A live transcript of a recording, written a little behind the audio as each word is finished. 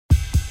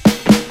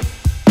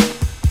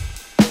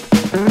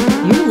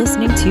You're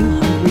listening to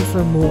Hungry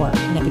for More,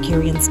 an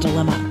Epicurean's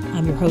Dilemma.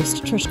 I'm your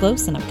host, Trish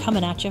Close, and I'm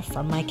coming at you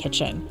from my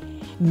kitchen.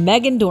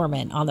 Megan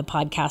Dorman on the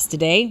podcast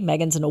today.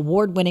 Megan's an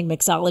award-winning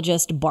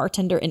mixologist,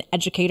 bartender, and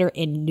educator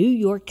in New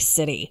York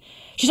City.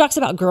 She talks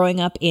about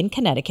growing up in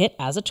Connecticut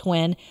as a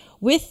twin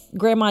with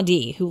Grandma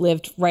Dee, who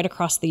lived right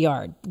across the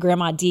yard.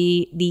 Grandma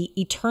Dee, the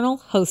eternal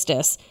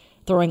hostess,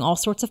 throwing all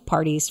sorts of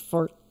parties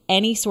for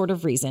any sort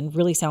of reason.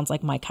 Really sounds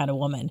like my kind of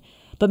woman.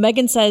 But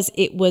Megan says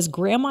it was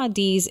Grandma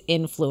Dee's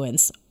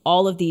influence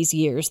all of these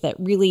years that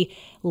really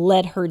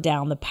led her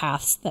down the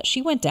paths that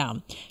she went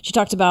down. She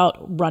talked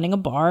about running a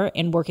bar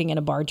and working in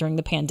a bar during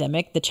the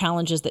pandemic, the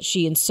challenges that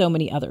she and so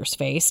many others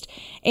faced,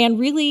 and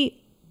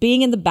really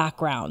being in the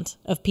background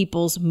of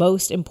people's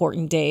most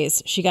important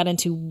days. She got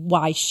into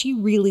why she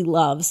really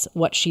loves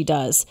what she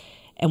does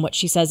and what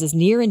she says is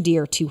near and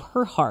dear to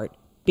her heart,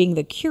 being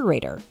the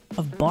curator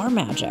of bar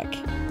magic.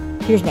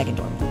 Here's Megan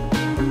Dorman.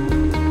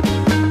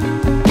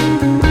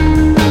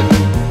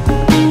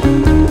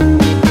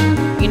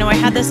 I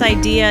had this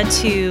idea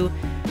to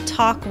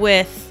talk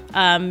with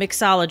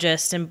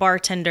mixologists and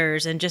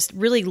bartenders and just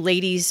really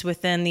ladies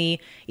within the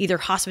either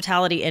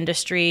hospitality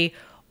industry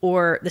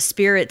or the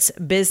spirits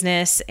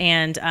business.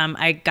 And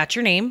I got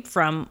your name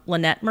from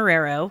Lynette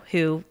Marrero,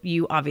 who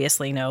you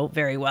obviously know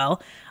very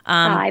well.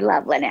 I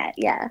love Lynette,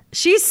 yeah.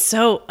 She's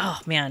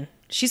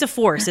she's a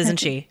force,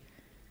 isn't she?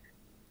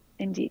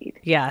 Indeed.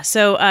 Yeah,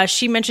 so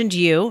she mentioned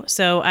you.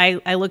 So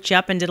I looked you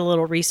up and did a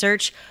little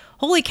research.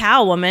 Holy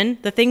cow, woman,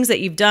 the things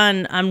that you've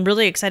done. I'm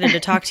really excited to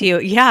talk to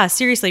you. Yeah,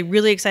 seriously,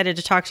 really excited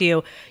to talk to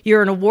you.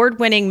 You're an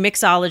award-winning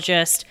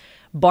mixologist,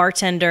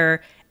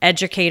 bartender,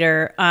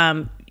 educator.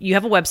 You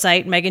have a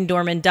website,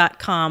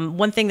 megandorman.com.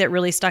 One thing that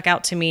really stuck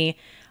out to me,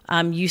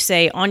 you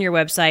say on your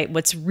website,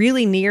 what's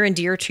really near and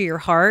dear to your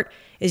heart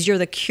is you're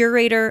the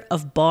curator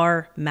of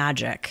bar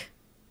magic.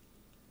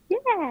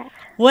 Yeah.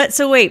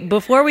 So wait,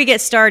 before we get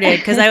started,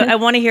 because I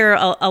want to hear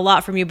a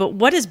lot from you, but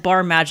what is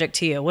bar magic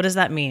to you? What does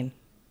that mean?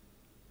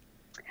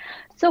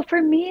 So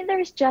for me,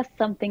 there's just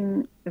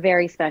something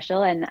very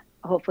special, and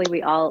hopefully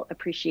we all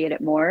appreciate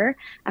it more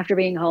after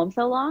being home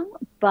so long.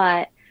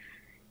 But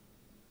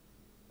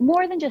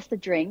more than just the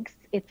drinks,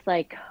 it's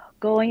like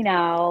going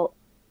out.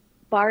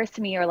 Bars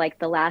to me are like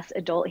the last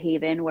adult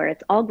haven where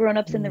it's all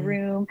grown-ups in the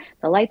room.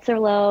 The lights are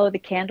low, the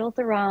candles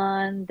are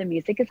on, the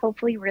music is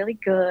hopefully really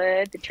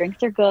good, the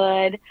drinks are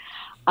good.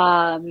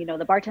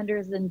 The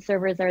bartenders and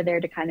servers are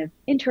there to kind of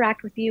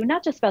interact with you,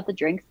 not just about the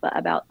drinks, but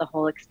about the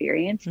whole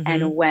experience. Mm-hmm.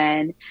 And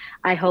when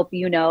I hope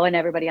and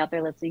everybody out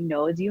there listening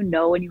knows,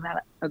 when you have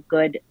a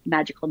good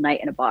magical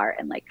night in a bar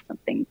and like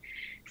something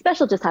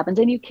special just happens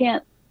and you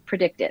can't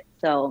predict it.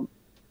 So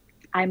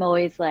I'm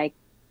always like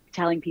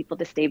telling people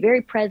to stay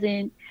very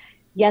present.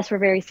 Yes, we're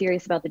very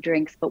serious about the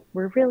drinks, but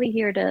we're really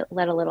here to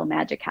let a little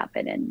magic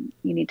happen, and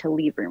you need to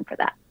leave room for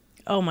that.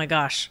 Oh my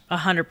gosh,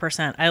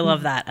 100%. I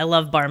love that. I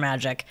love bar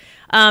magic.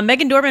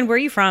 Megan Dorman, where are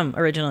you from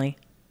originally?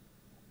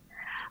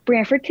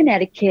 Branford,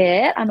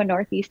 Connecticut. I'm a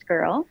Northeast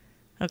girl.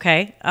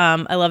 Okay.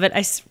 I love it.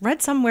 I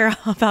read somewhere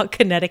about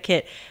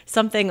Connecticut,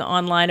 something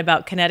online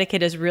about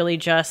Connecticut is really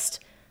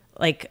just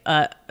like,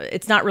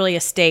 it's not really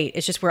a state.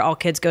 It's just where all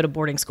kids go to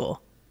boarding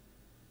school.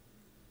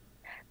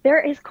 There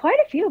is quite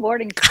a few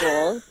boarding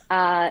schools.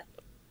 I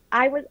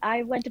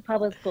went to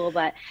public school,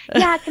 but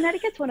yeah,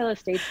 Connecticut's one of those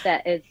states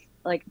that is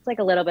like, it's like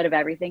a little bit of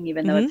everything,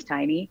 even though it's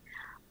tiny.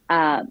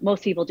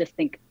 Most people just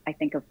I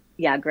think of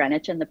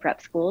Greenwich and the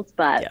prep schools,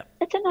 but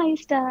it's a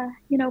nice,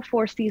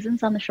 4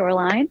 seasons on the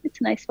shoreline. It's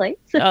a nice place.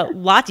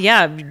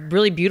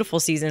 Really beautiful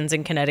seasons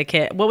in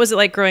Connecticut. What was it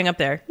like growing up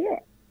there? Yeah.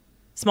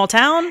 Small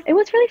town? It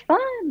was really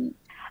fun.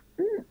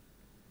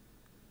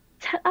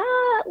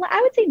 I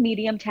would say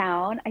medium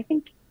town. I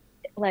think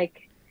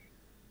like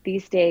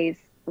these days,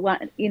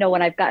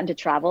 when I've gotten to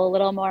travel a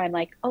little more, I'm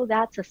like, oh,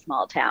 that's a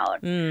small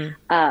town.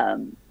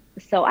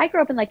 So I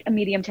grew up in like a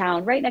medium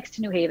town right next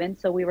to New Haven.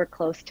 So we were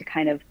close to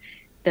kind of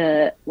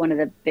one of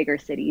the bigger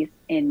cities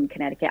in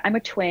Connecticut. I'm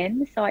a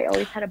twin, so I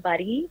always had a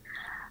buddy.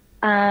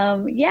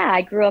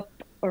 I grew up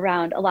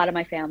around, a lot of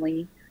my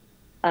family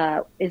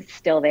is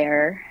still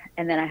there.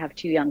 And then I have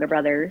 2 younger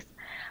brothers.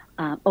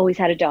 Always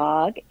had a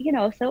dog,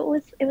 so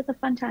it was a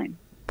fun time.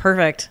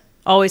 Perfect.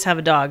 Always have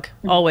a dog.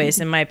 Always,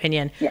 in my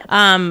opinion. Yes.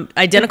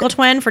 Identical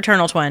twin,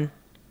 fraternal twin?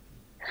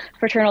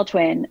 Fraternal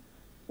twin,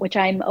 which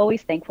I'm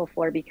always thankful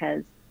for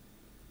because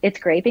it's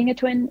great being a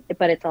twin,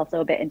 but it's also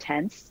a bit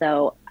intense.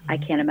 So I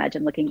can't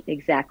imagine looking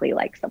exactly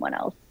like someone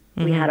else.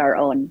 We had our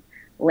own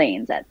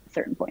lanes at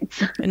certain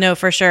points. No,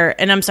 for sure.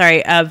 And I'm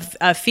sorry,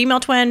 a female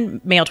twin,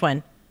 male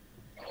twin?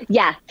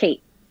 Yeah,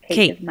 Kate.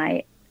 Kate is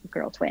my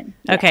girl twin.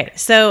 Yeah. Okay.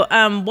 So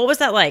what was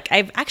that like?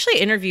 I've actually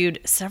interviewed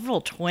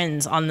several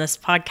twins on this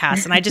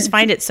podcast, and I just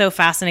find it so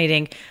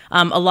fascinating.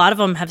 A lot of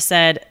them have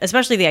said,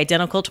 especially the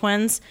identical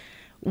twins,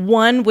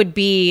 one would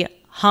be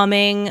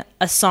humming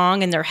a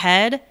song in their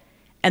head,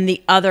 and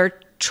the other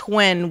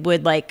twin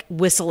would like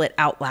whistle it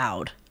out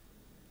loud.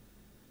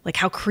 Like,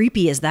 how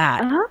creepy is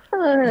that?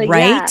 Right?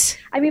 Yeah.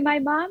 I mean, my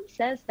mom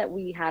says that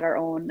we had our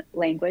own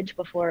language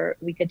before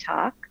we could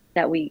talk,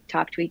 that we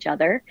talked to each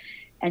other.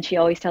 And she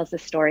always tells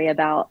this story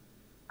about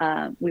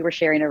we were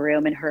sharing a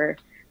room and her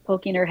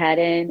poking her head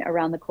in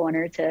around the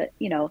corner to,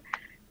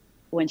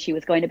 when she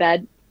was going to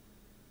bed,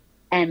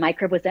 and my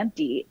crib was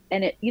empty.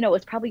 And it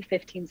was probably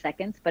 15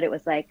 seconds, but it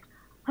was like,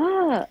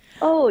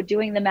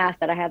 doing the math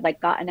that I had like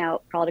gotten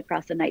out, crawled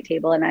across the night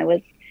table, and I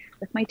was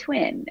with my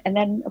twin. And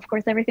then of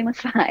course everything was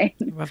fine.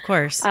 Of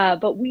course.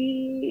 But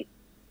we're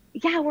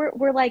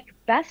like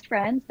best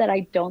friends that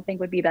I don't think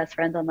would be best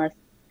friends unless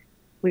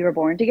we were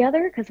born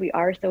together, because we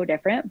are so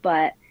different.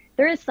 But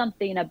there is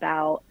something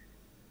about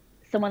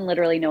someone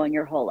literally knowing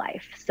your whole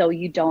life. So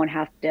you don't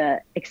have to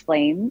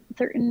explain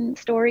certain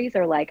stories,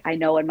 or like, I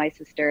know when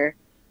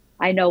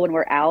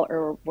we're out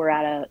or we're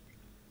at a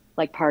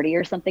like party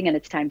or something and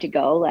it's time to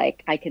go,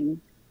 like I can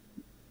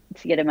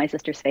see it in my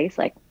sister's face,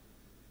 like,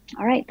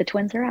 all right, the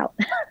twins are out.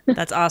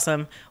 That's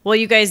awesome. Well,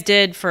 you guys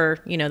did for,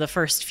 the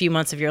first few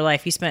months of your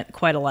life, you spent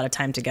quite a lot of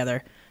time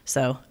together.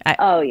 So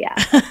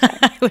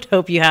I would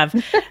hope you have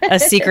a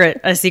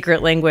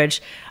secret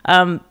language.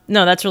 No,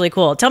 that's really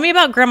cool. Tell me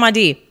about Grandma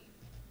Dee.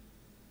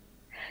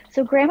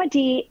 So Grandma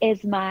Dee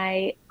is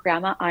my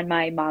grandma on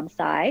my mom's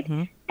side.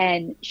 Mm-hmm.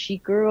 And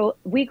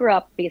we grew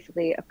up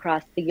basically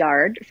across the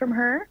yard from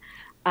her.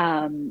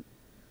 A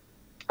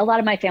lot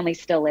of my family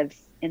still lives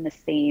in the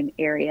same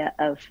area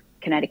of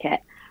Connecticut.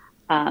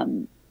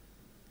 And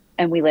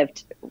we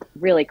lived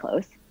really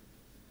close.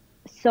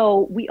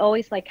 So we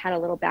always like had a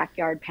little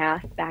backyard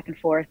path back and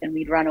forth, and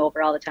we'd run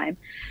over all the time.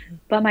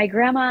 But my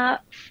grandma,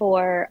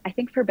 I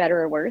think for better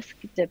or worse,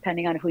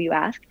 depending on who you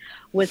ask,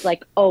 was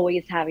like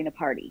always having a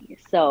party.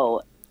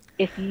 So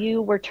if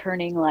you were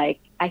turning like,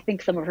 I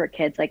think some of her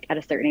kids like at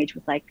a certain age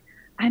was like,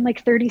 I'm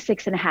like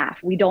 36 and a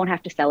half. We don't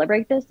have to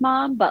celebrate this,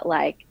 Mom, but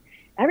like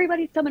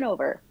everybody's coming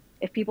over.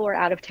 If people were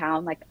out of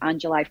town, like on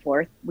July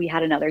 4th, we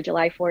had another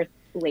July 4th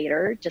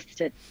later just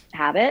to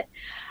have it.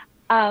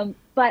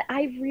 But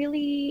I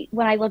really,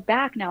 when I look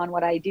back now on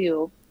what I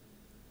do,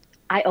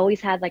 I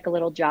always had like a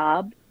little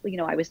job.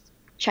 I was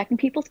checking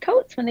people's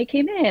coats when they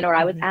came in, or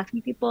I was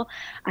asking people.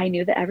 I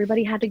knew that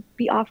everybody had to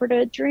be offered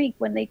a drink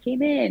when they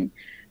came in.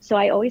 So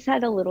I always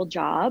had a little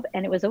job,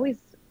 and it was always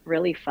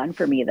really fun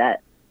for me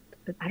that,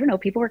 I don't know,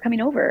 people were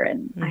coming over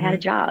and I had a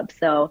job.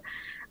 So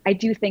I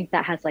do think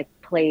that has like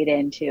played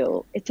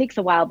into, it takes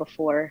a while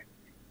before,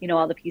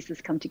 all the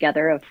pieces come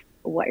together of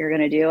what you're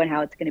going to do and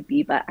how it's going to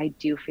be. But I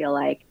do feel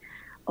like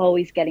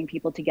always getting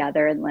people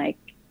together and like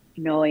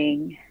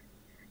knowing,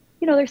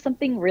 there's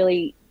something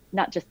really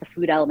not just the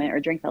food element or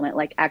drink element,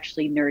 like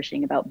actually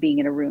nourishing about being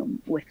in a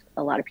room with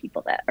a lot of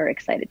people that are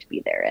excited to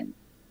be there. And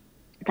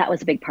that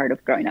was a big part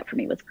of growing up for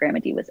me, was Grandma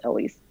Dee was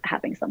always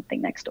having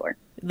something next door.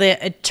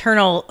 The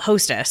eternal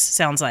hostess,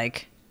 sounds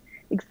like.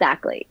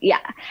 Exactly. Yeah.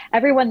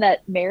 Everyone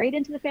that married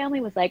into the family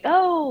was like,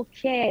 oh,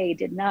 okay.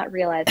 Did not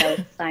realize I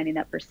was signing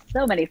up for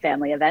so many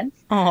family events.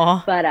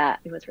 Aww. But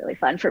it was really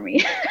fun for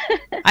me.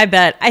 I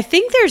bet. I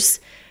think there's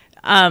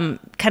kind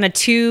of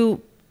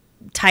two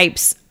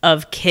types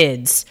of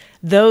kids.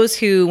 Those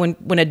who,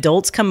 when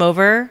adults come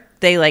over,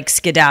 they like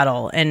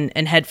skedaddle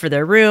and head for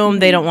their room.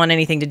 They don't want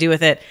anything to do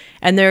with it.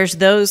 And there's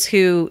those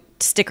who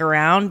stick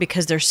around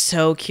because they're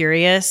so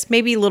curious,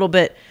 maybe a little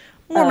bit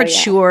more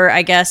mature,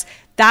 I guess.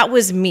 That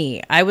was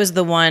me. I was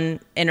the one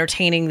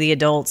entertaining the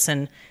adults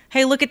and,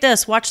 hey, look at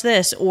this, watch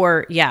this.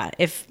 Or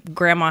if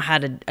Grandma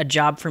had a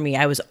job for me,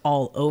 I was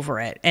all over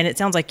it. And it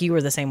sounds like you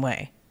were the same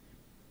way.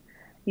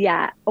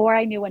 Yeah. Or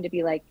I knew when to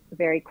be like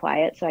very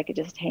quiet so I could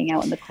just hang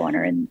out in the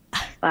corner and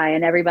spy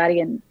on everybody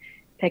and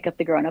pick up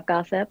the grown-up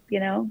gossip,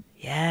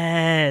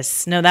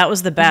 Yes. No, that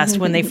was the best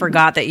when they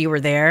forgot that you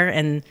were there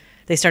and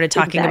they started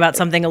talking about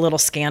something a little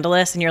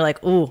scandalous and you're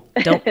like, ooh,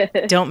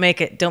 don't make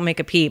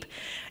a peep.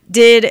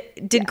 Did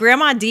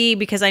Grandma Dee,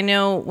 because I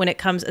know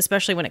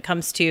especially when it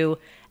comes to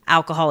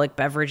alcoholic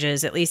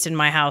beverages, at least in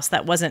my house,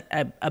 that wasn't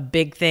a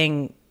big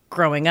thing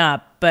growing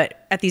up,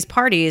 but at these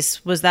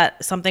parties, was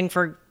that something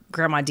for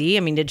Grandma Dee?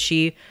 I mean, did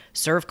she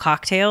serve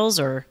cocktails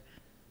or?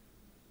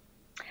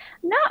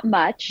 Not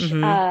much.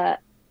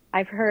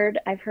 I've heard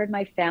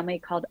my family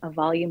called a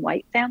volume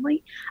white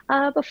family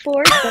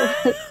before.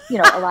 So,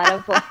 a lot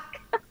of like,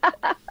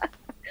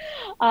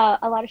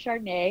 a lot of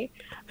Chardonnay,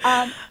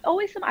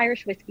 always some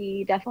Irish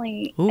whiskey,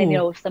 definitely. Ooh. And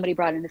if somebody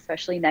brought an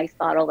especially nice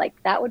bottle, like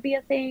that would be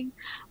a thing.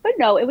 But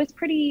no, it was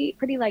pretty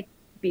like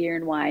beer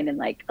and wine, and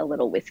like a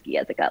little whiskey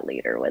as it got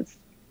later was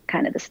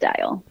kind of the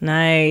style.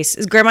 Nice.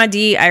 Is Grandma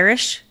Dee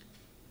Irish?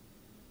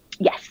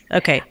 Yes.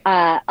 Okay.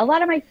 A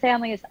lot of my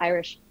family is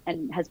Irish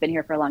and has been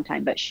here for a long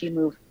time, but she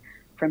moved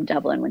from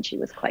Dublin when she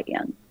was quite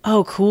young.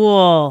 Oh,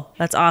 cool.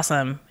 That's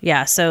awesome.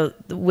 Yeah. So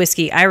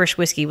the Irish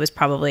whiskey was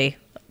probably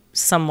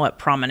somewhat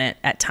prominent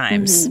at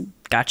times.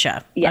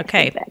 Gotcha. Yes,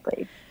 okay.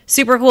 Exactly.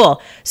 Super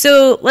cool.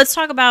 So let's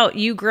talk about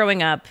you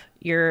growing up.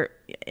 You're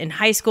in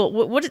high school.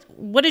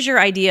 What is your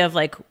idea of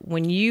like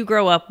when you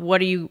grow up?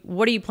 What are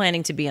you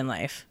planning to be in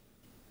life?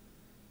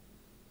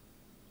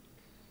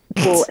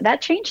 Well,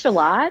 that changed a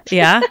lot.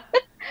 Yeah.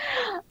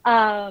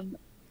 I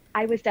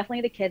was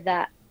definitely the kid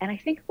that, and I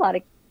think a lot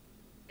of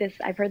this,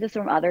 I've heard this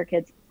from other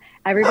kids,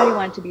 everybody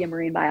wanted to be a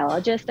marine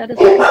biologist at a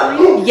certain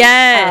point.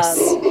 Yes.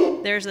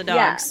 There's the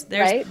dogs. Yeah,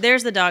 right?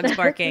 There's the dogs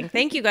barking.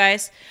 Thank you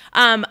guys.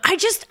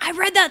 I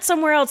read that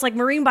somewhere else, like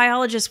marine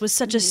biologist was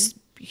such a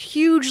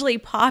hugely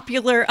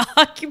popular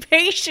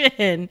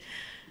occupation.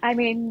 I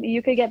mean,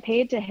 you could get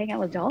paid to hang out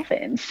with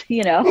dolphins,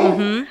 you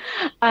know?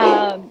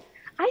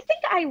 I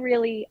think I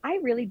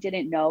really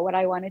didn't know what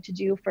I wanted to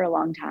do for a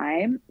long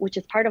time, which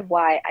is part of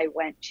why I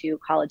went to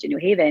college in New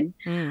Haven,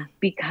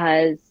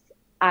 because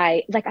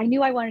I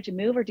knew I wanted to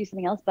move or do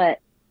something else, but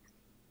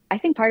I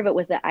think part of it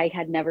was that I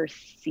had never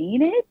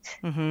seen it.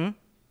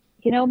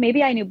 You know,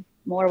 maybe I knew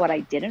more what I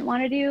didn't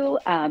want to do,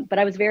 but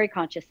I was very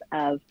conscious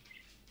of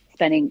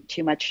spending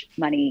too much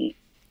money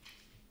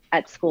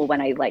at school when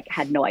I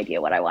had no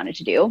idea what I wanted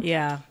to do.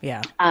 Yeah.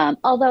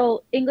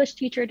 Although English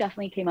teacher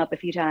definitely came up a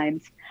few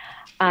times.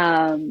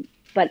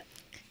 But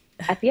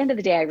at the end of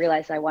the day, I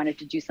realized I wanted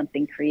to do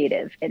something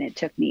creative, and it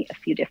took me a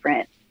few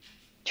different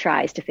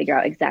tries to figure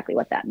out exactly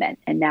what that meant.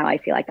 And now I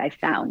feel like I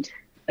found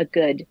a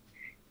good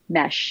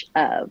mesh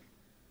of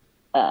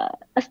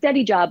a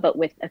steady job, but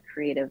with a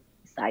creative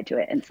side to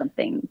it and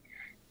something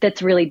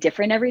that's really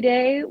different every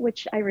day,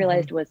 which I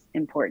realized was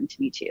important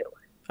to me too.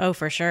 Oh,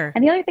 for sure.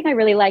 And the other thing I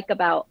really like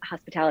about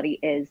hospitality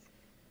is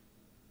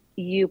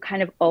you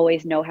kind of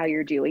always know how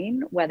you're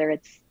doing, whether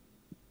it's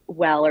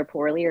well or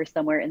poorly or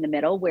somewhere in the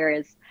middle.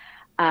 Whereas,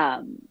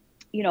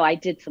 you know, I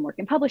did some work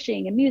in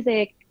publishing and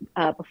music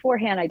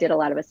beforehand. I did a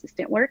lot of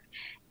assistant work.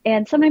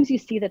 And sometimes you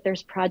see that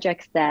there's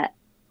projects that,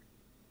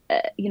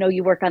 you know,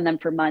 you work on them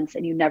for months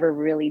and you never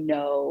really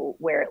know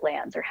where it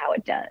lands or how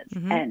it does.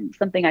 And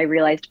something I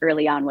realized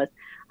early on was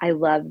I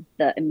love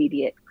the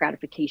immediate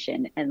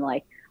gratification and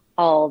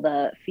all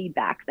the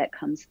feedback that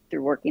comes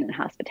through working in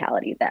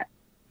hospitality, that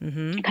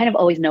you kind of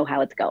always know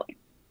how it's going,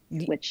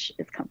 which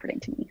is comforting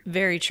to me.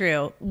 Very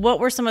true. What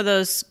were some of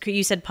those?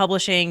 You said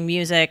publishing,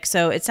 music.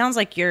 So it sounds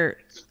like you're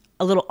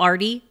a little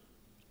arty,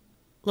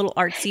 a little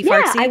artsy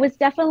fartsy.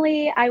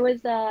 Yeah, I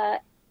was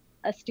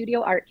a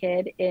studio art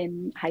kid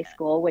in high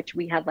school, which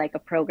we had a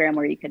program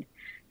where you could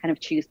kind of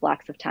choose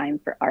blocks of time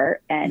for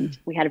art. And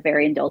we had a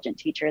very indulgent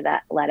teacher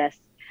that let us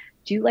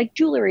do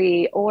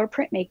jewelry or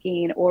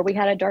printmaking, or we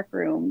had a dark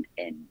room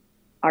in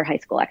our high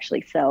school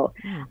actually. So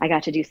I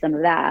got to do some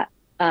of that.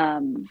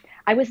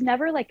 I was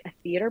never a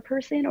theater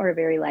person or a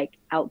very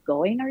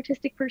outgoing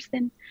artistic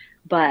person,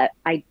 but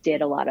I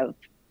did a lot of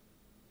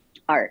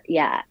art.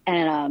 Yeah.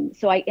 And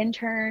so I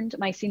interned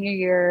my senior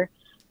year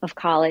of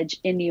college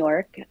in New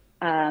York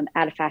at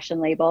a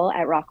fashion label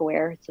at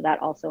Rockaware. So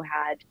that also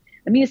had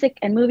a music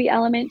and movie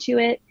element to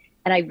it.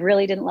 And I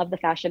really didn't love the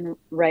fashion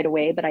right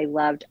away, but I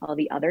loved all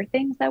the other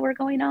things that were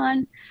going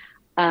on.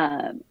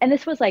 And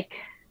this was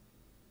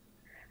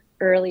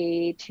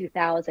early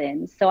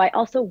 2000s. So I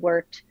also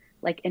worked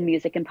in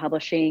music and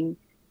publishing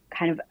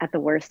kind of at the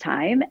worst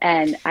time.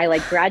 And I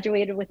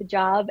graduated with a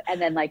job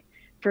and then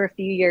for a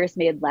few years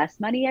made less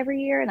money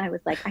every year. And I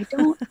was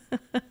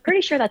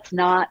pretty sure that's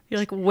not,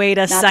 you're wait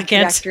a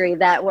second, the trajectory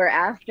that we're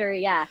after.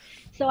 Yeah.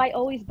 So I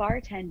always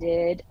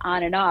bartended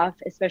on and off,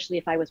 especially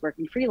if I was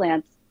working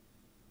freelance,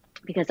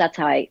 because that's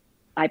how I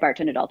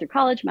bartended all through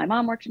college. My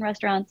mom worked in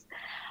restaurants.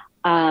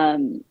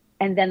 And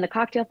then the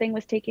cocktail thing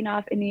was taking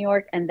off in New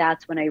York. And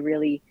that's when I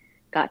really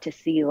got to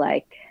see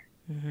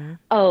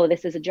oh,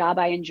 this is a job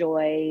I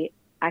enjoy.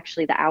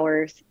 Actually, the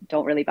hours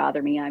don't really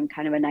bother me. I'm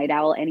kind of a night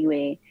owl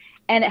anyway.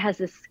 And it has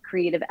this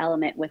creative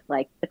element with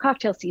the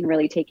cocktail scene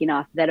really taking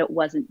off, that it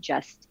wasn't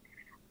just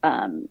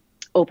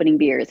opening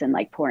beers and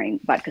pouring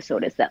vodka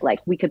sodas, that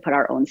we could put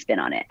our own spin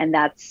on it. And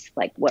that's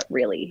what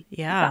really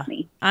got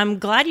me. I'm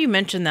glad you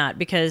mentioned that,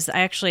 because I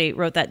actually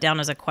wrote that down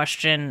as a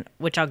question,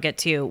 which I'll get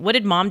to. What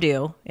did mom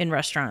do in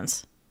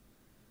restaurants?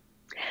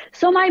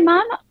 So my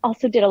mom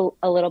also did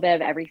a little bit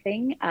of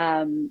everything.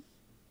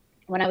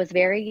 When I was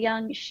very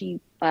young, she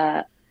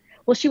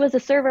was a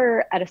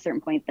server at a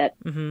certain point that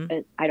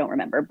I don't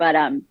remember, but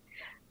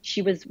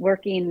she was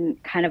working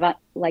kind of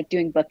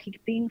doing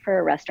bookkeeping for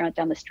a restaurant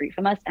down the street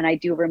from us. And I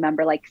do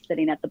remember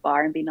sitting at the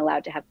bar and being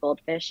allowed to have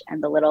goldfish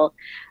and the little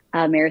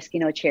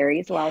maraschino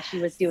cherries while she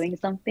was doing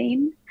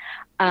something.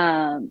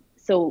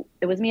 So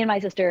it was me and my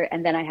sister,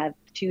 and then I have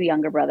two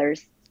younger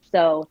brothers.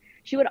 So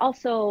she would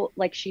also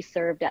she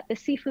served at the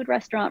seafood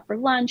restaurant for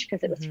lunch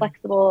because it was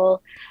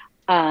flexible.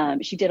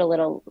 She did a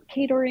little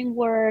catering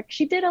work.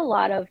 She did a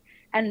lot of,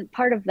 and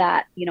part of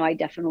that, I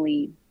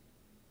definitely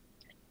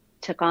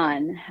took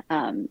on,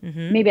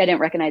 maybe I didn't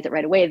recognize it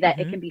right away, that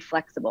it can be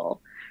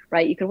flexible,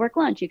 right? You could work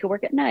lunch, you could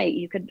work at night,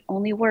 you could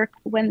only work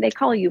when they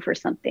call you for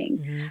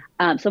something.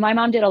 So my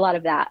mom did a lot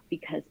of that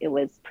because it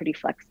was pretty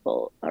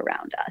flexible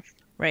around us.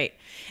 Right.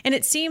 And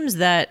it seems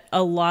that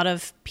a lot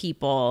of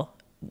people,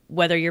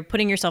 whether you're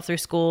putting yourself through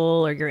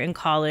school or you're in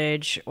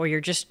college or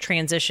you're just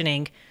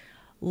transitioning,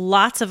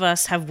 lots of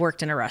us have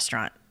worked in a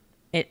restaurant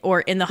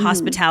or in the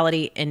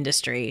hospitality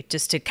industry,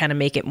 just to kind of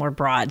make it more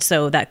broad.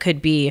 So that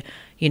could be,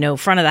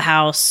 front of the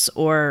house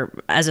or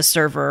as a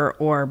server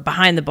or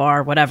behind the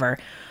bar, whatever.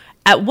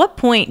 At what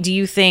point do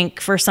you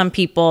think for some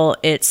people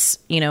it's,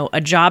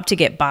 a job to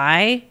get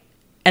by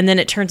and then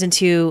it turns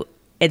into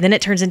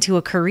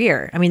a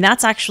career? I mean,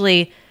 that's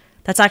actually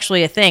That's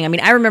actually a thing. I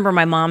mean, I remember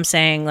my mom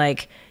saying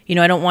like,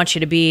 I don't want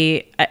you to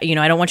be, I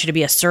don't want you to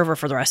be a server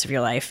for the rest of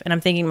your life. And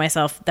I'm thinking to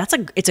myself,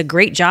 it's a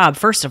great job,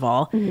 first of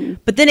all,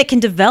 but then it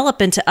can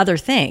develop into other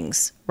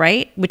things,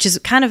 right? Which is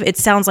kind of, it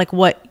sounds like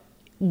what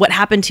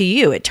happened to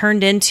you. It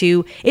turned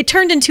into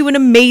an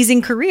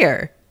amazing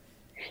career.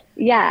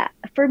 Yeah.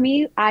 For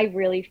me, I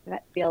really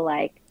feel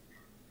like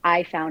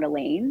I found a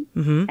lane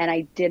and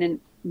I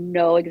didn't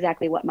know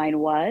exactly what mine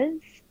was.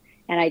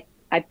 And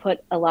I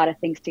put a lot of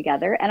things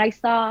together and I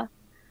saw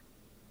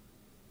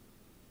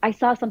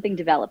something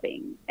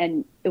developing,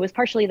 and it was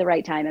partially the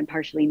right time and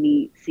partially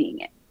me seeing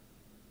it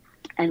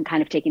and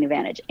kind of taking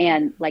advantage.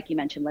 And like you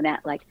mentioned,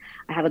 Lynette, like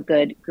I have a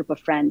good group of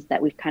friends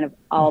that we've kind of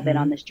all been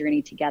on this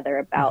journey together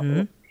about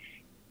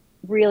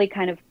really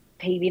kind of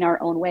paving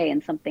our own way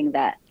in something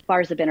that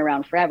bars have been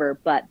around forever,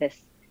 but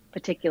this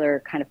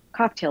particular kind of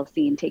cocktail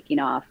scene taking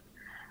off,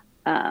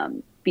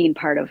 being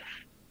part of,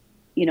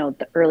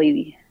 the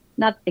early,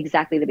 not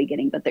exactly the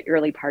beginning, but the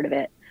early part of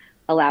it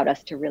allowed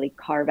us to really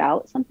carve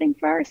out something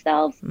for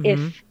ourselves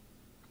if,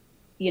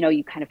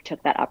 you kind of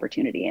took that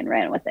opportunity and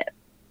ran with it.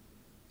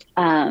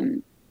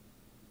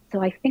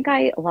 So I think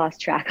I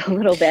lost track a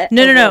little bit.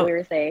 No. What we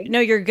were saying.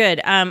 No, you're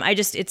good.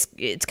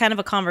 It's kind of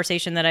a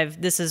conversation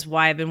that this is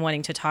why I've been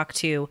wanting to talk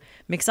to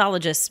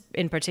mixologists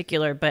in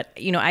particular. But,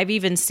 I've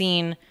even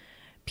seen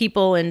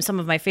people in some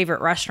of my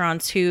favorite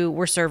restaurants who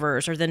were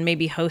servers or then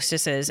maybe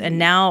hostesses and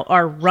now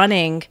are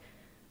running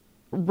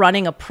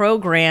a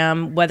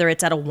program, whether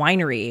it's at a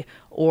winery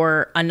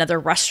or another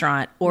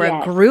restaurant or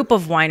a group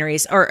of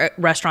wineries or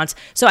restaurants.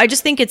 So I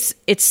just think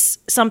it's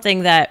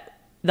something that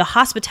the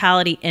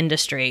hospitality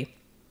industry,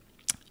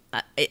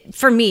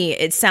 for me,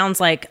 it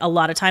sounds like a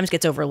lot of times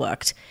gets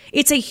overlooked.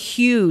 It's a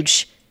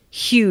huge,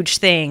 huge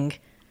thing.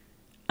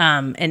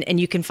 And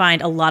you can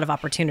find a lot of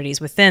opportunities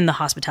within the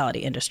hospitality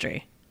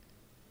industry.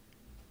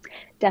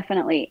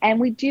 Definitely.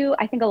 And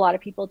I think a lot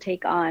of people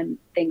take on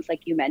things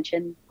like you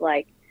mentioned,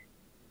 like,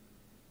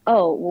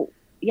 oh, well,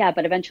 yeah,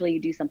 but eventually you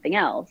do something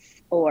else.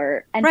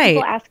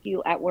 People ask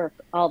you at work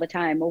all the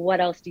time, well, what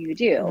else do you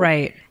do?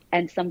 Right.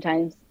 And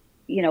sometimes,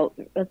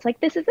 it's like,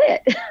 this is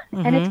it.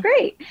 And it's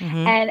great.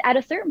 And at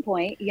a certain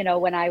point,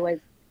 when I was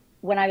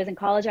in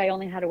college, I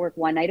only had to work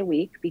one night a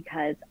week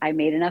because I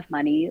made enough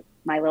money,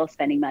 my little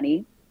spending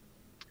money,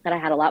 that I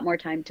had a lot more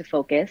time to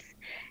focus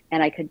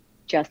and I could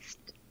just,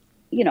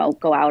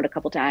 go out a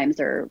couple times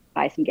or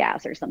buy some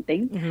gas or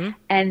something.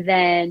 And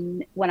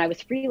then when I was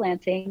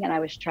freelancing and I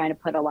was trying to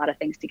put a lot of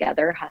things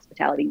together,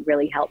 hospitality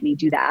really helped me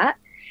do that.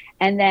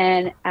 And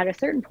then at a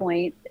certain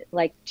point,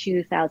 like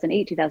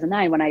 2008,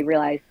 2009, when I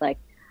realized like,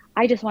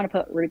 I just want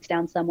to put roots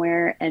down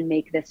somewhere and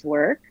make this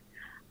work.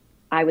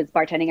 I was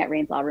bartending at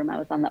Rain's Law Room. I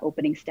was on the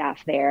opening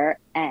staff there.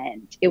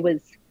 And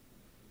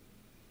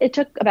it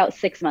took about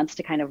 6 months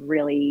to kind of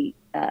really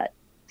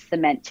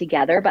cement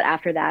together. But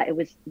after that, it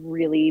was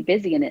really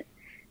busy. And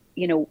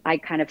I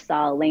kind of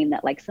saw a lane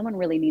that like someone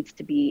really needs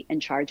to be in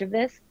charge of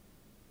this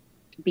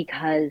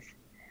because,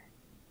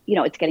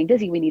 it's getting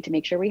busy. We need to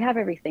make sure we have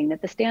everything,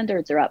 that the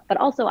standards are up. But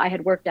also I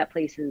had worked at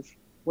places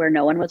where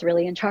no one was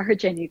really in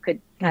charge and you could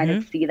kind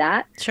of see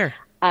that. Sure.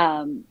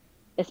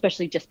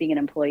 Especially just being an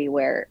employee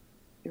where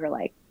you're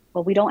like,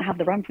 well, we don't have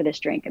the rum for this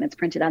drink and it's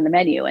printed on the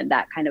menu, and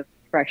that kind of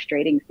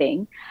frustrating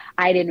thing.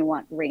 I didn't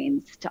want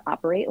Rain's to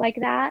operate like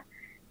that.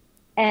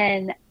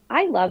 And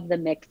I love the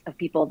mix of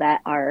people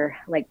that are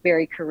like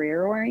very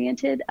career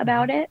oriented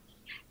about it.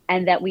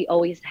 And that we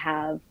always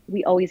have,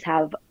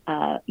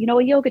 a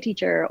yoga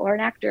teacher or an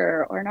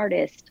actor or an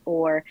artist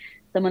or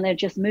someone that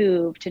just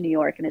moved to New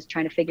York and is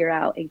trying to figure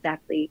out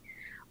exactly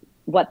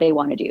what they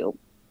want to do.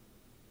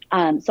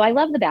 So I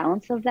love the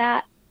balance of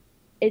that.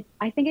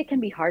 I think it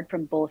can be hard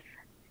from both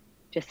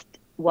just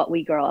what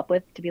we grow up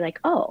with to be like,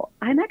 oh,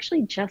 I'm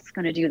actually just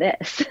going to do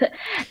this.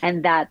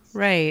 And that's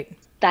right.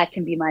 That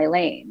can be my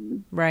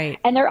lane. Right.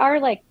 And there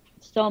are like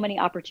so many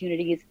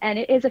opportunities, and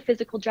it is a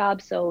physical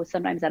job. So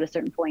sometimes at a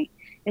certain point,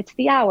 it's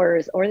the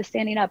hours or the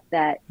standing up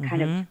that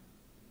kind of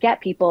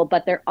get people.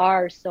 But there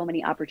are so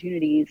many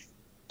opportunities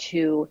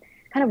to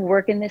kind of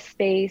work in this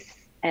space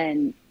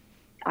and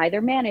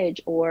either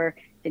manage, or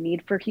the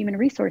need for human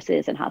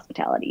resources and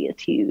hospitality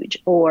is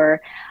huge.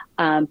 Or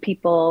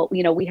people,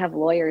 we have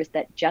lawyers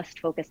that just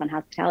focus on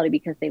hospitality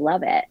because they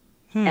love it.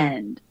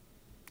 And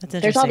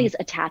there's all these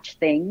attached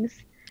things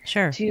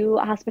to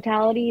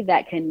hospitality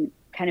that can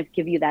kind of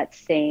give you the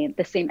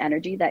same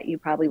energy that you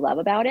probably love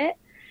about it,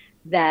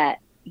 that,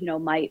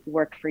 might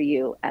work for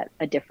you at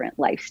a different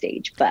life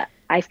stage. But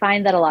I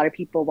find that a lot of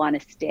people want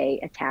to stay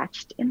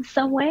attached in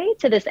some way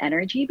to this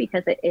energy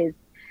because it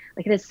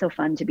is so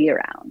fun to be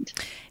around.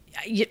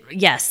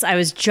 Yes, I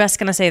was just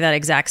going to say that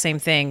exact same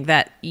thing,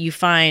 that you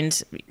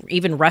find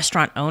even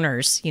restaurant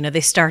owners,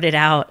 they started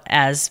out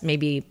as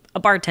maybe a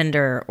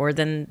bartender, or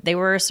then they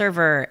were a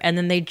server, and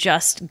then they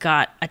just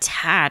got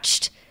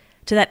attached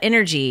to that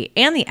energy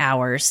and the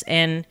hours.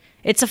 And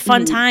it's a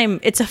fun time.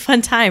 It's a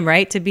fun time,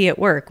 right? To be at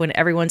work when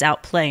everyone's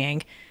out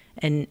playing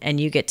and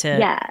you get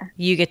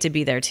to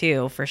be there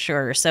too, for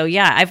sure. So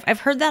yeah, I've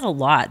heard that a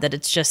lot, that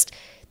it's just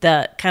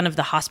the kind of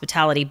the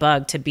hospitality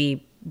bug, to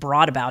be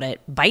broad about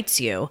it,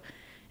 bites you,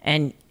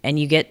 and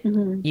you get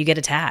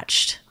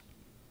attached.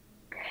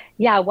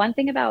 Yeah, one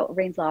thing about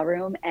Rain's Law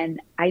Room,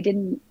 and I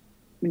didn't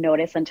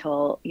notice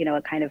until,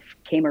 it kind of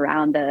came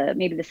around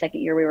maybe the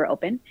second year we were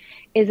open,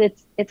 is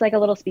it's like a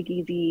little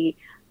speakeasy,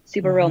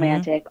 super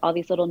romantic, all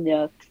these little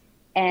nooks.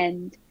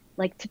 And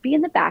like, to be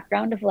in the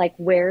background of like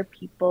where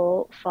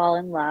people fall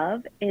in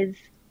love is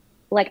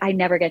like, I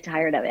never get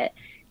tired of it.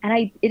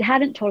 And it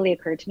hadn't totally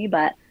occurred to me,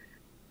 but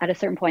at a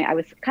certain point I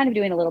was kind of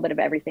doing a little bit of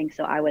everything.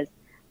 So I was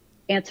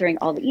answering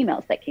all the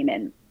emails that came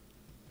in,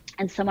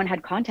 and someone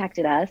had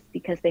contacted us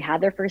because they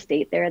had their first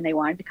date there and they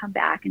wanted to come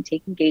back and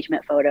take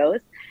engagement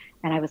photos.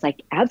 And I was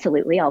like,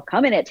 absolutely, I'll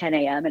come in at 10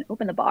 a.m. and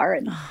open the bar,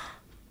 and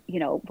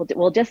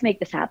we'll just make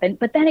this happen.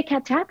 But then it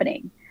kept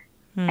happening.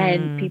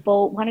 And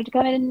people wanted to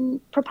come in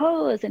and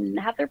propose and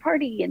have their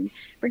party and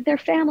bring their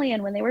family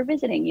in when they were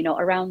visiting,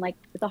 around like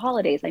the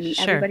holidays. I meet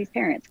everybody's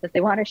parents because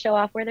they want to show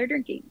off where they're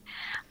drinking.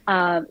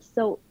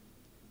 So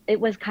it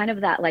was kind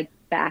of that like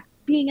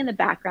being in the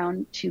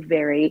background to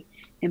very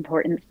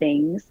important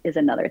things is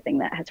another thing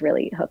that has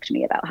really hooked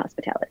me about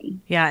hospitality.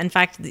 Yeah. In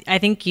fact, I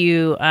think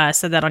you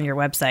said that on your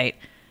website,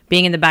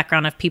 being in the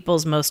background of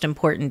people's most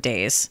important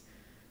days.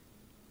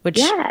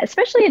 Yeah,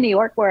 especially in New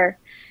York where,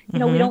 we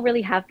don't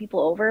really have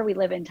people over. We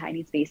live in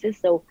tiny spaces.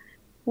 So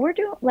we're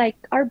doing like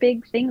our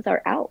big things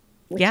are out,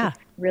 which is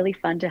really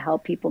fun to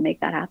help people make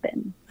that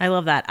happen. I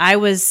love that. I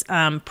was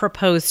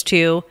proposed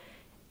to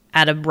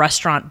at a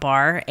restaurant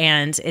bar,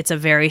 and it's a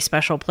very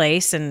special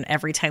place. And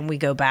every time we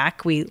go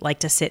back, we like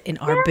to sit in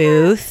our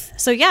booth.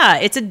 So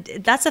yeah,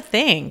 that's a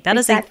thing. That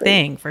is a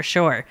thing for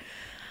sure.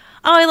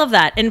 Oh, I love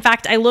that. In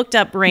fact, I looked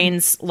up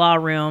Rain's Law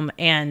Room,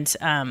 and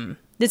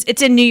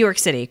it's in New York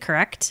City,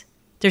 correct?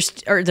 There's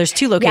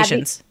two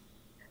locations.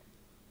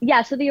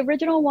 So the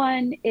original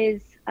one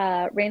is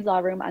Rain's Law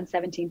Room on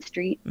 17th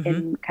Street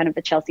in kind of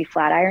the Chelsea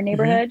Flatiron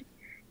neighborhood.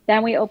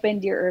 Then we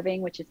opened Dear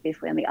Irving, which is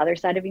basically on the other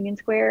side of Union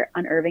Square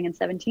on Irving and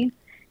 17th.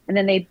 And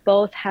then they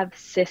both have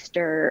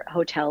sister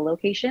hotel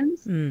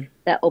locations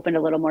that opened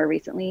a little more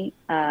recently.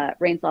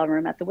 Rain's Law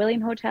Room at the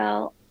William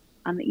Hotel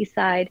on the east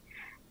side,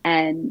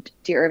 and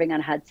Dear Irving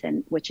on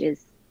Hudson, which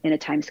is in a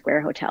Times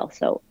Square hotel.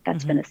 So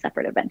that's been a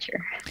separate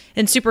adventure.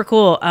 And super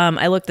cool.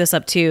 I looked this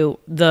up too.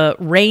 The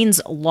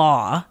Rain's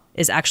Law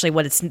is actually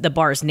what the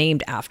bar is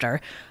named after.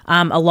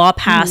 A law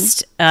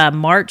passed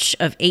March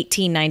of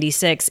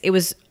 1896. It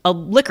was a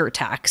liquor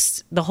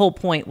tax. The whole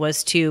point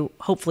was to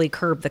hopefully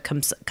curb the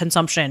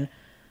consumption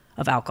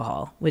of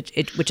alcohol, which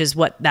is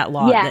what that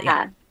law.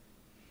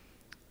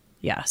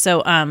 Yeah.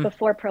 So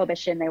before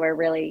Prohibition, they were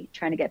really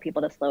trying to get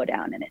people to slow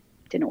down, and it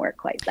didn't work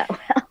quite that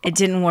well. It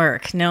didn't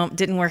work. No, it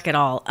didn't work at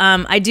all.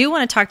 I do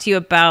want to talk to you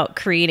about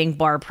creating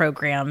bar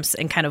programs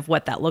and kind of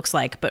what that looks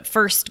like. But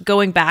first,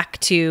 going back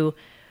to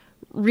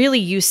really,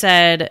 you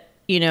said,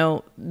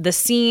 the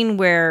scene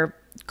where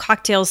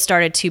cocktails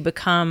started to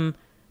become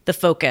the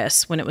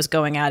focus when it was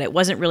going out. It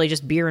wasn't really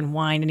just beer and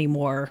wine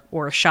anymore,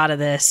 or a shot of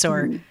this,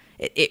 or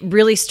it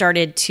really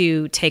started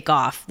to take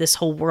off, this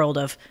whole world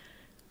of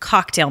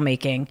cocktail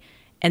making.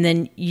 And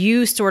then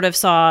you sort of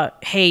saw,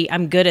 hey,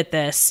 I'm good at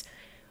this.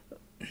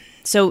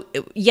 So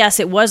yes,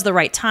 it was the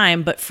right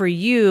time, but for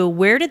you,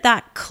 where did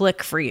that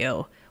click for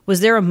you? Was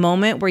there a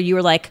moment where you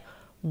were like,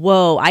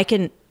 whoa, I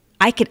could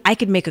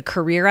make a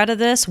career out of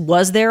this?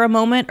 Was there a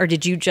moment, or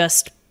did you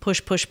just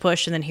push,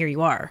 and then here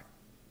you are?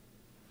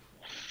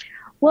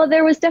 Well,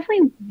 there was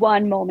definitely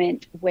one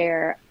moment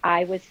where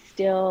I was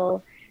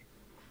still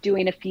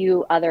doing a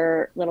few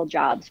other little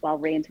jobs while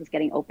Rain's was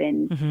getting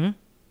open.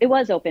 It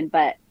was open,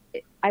 but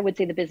I would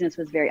say the business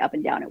was very up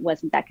and down. It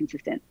wasn't that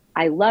consistent.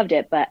 I loved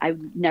it, but I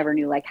never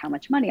knew like how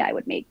much money I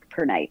would make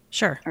per night,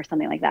 or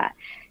something like that.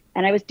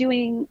 And I was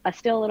doing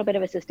still a little bit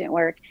of assistant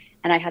work,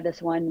 and I had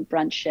this one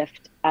brunch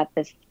shift at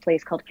this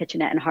place called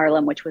Kitchenette in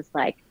Harlem, which was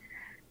like,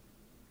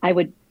 I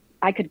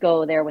could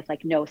go there with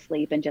like no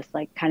sleep and just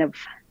like kind of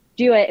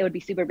do it. It would be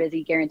super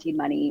busy, guaranteed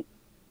money,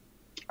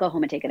 go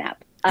home and take a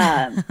nap.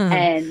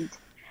 And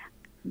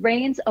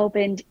Rain's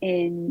opened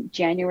in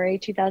January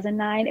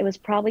 2009. It was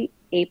probably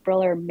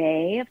April or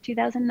May of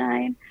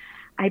 2009.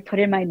 I put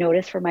in my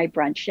notice for my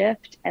brunch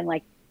shift, and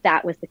like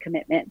that was the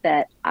commitment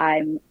that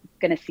I'm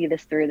going to see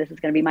this through. This is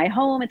going to be my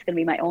home. It's going to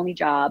be my only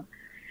job.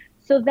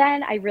 So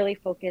then I really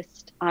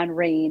focused on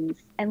Rain's,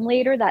 and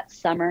later that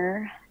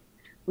summer,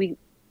 we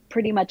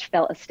pretty much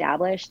felt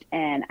established,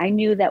 and I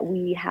knew that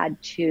we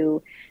had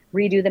to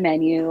redo the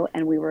menu,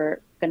 and we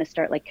were going to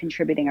start like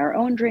contributing our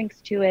own drinks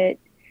to it.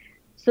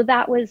 So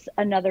that was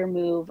another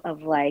move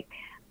of like,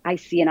 I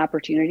see an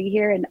opportunity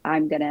here, and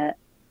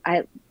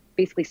I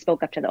basically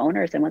spoke up to the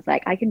owners and was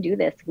like, I can do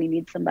this. We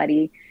need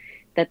somebody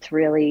that's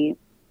really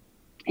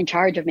in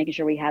charge of making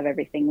sure we have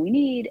everything we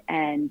need.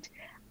 And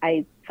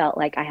I felt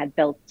like I had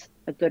built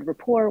a good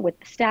rapport with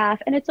the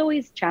staff. And it's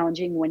always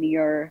challenging when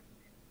you're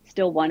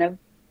still one of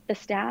the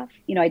staff.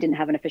 I didn't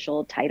have an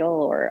official title,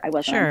 or I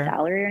wasn't on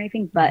salary or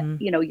anything, but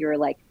you're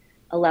like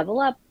a level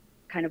up,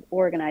 kind of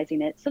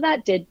organizing it. So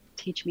that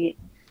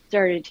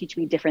started to teach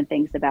me different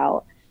things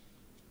about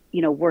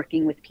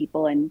working with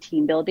people and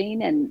team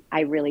building. And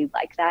I really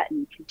like that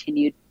and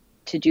continued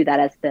to do that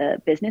as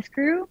the business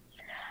grew.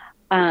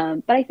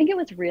 But I think it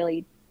was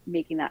really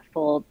making that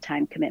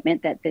full-time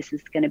commitment that this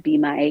is going to be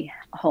my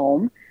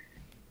home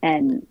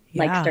and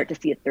start to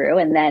see it through.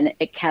 And then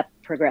it kept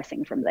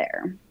progressing from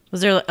there.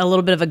 Was there a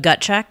little bit of a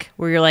gut check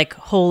where you're like,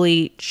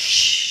 holy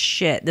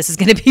shit, this is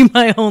going to be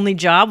my only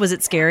job? Was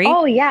it scary?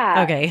 Oh,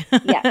 yeah. Okay.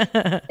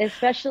 Yes.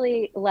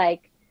 Especially I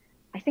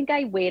think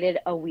I waited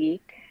a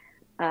week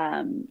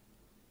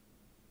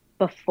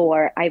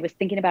before I was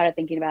thinking about it.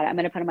 I'm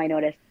going to put in my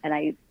notice. And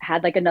I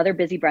had another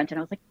busy brunch and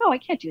I was like, oh, I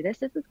can't do this.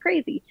 This is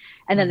crazy.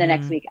 And then the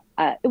next week,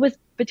 it was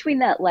between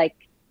that,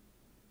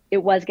 it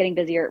was getting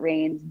busier at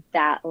Raines,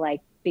 that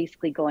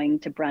basically going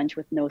to brunch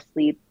with no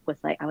sleep was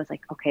I was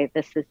like, okay,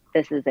 this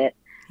is it.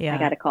 Yeah. I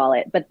got to call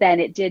it. But then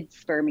it did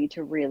spur me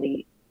to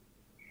really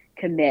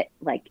commit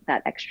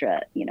that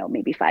extra,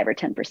 maybe 5 or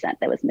 10%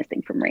 that was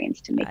missing from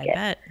Raines to make I it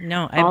bet.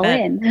 No, all bet.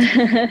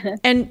 in.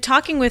 And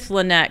talking with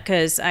Lynette,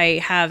 because I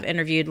have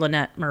interviewed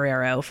Lynette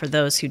Marrero, for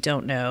those who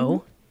don't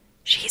know,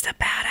 she's a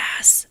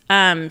badass.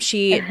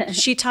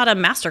 She taught a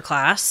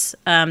masterclass.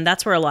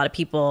 That's where a lot of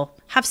people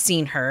have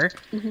seen her.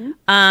 And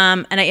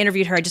I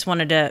interviewed her. I just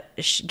wanted to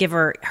give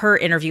her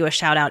interview a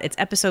shout out. It's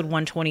episode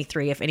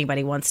 123 if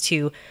anybody wants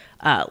to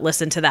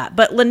listen to that.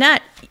 But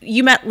Lynette,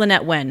 you met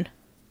Lynette when?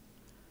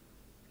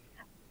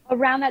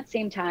 Around that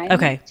same time,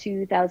 okay.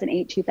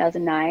 2008,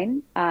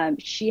 2009.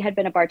 She had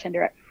been a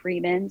bartender at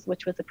Freeman's,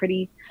 which was a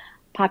pretty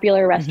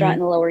popular restaurant in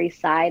the Lower East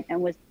Side,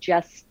 and was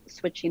just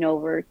switching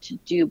over to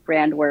do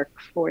brand work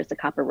for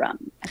Zacapa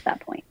Rum at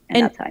that point.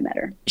 And that's how I met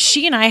her.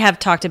 She and I have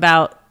talked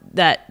about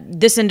that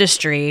this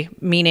industry,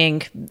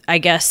 meaning, I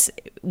guess,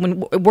 when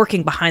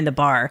working behind the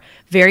bar,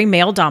 very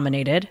male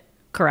dominated,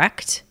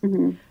 correct?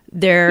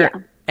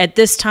 At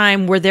this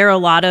time, were there a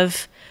lot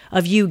of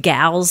you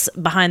gals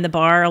behind the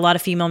bar, a lot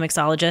of female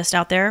mixologists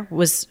out there?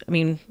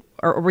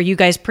 Or were you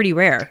guys pretty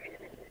rare?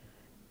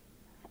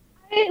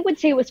 I would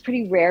say it was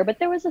pretty rare, but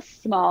there was a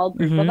small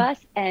group of us.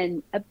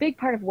 And a big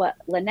part of what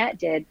Lynette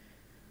did,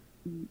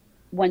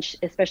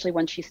 especially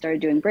when she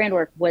started doing brand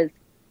work, was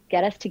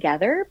get us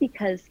together.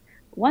 Because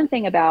one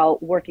thing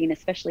about working,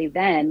 especially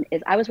then,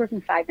 is I was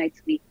working 5 nights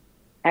a week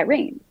at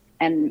Raines.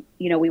 And,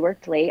 we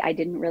worked late. I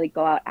didn't really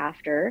go out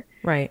after.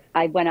 Right.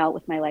 I went out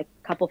with my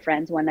couple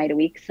friends one night a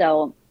week.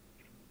 So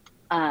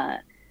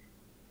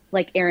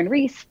Erin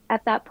Reese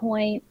at that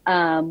point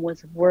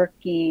was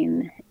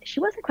working. She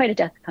wasn't quite at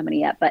Death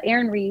Company yet, but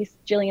Erin Reese,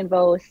 Jillian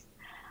Vos,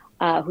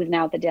 who's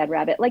now at the Dead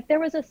Rabbit. There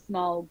was a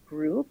small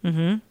group,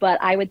 but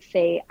I would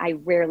say I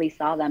rarely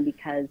saw them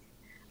because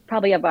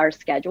probably of our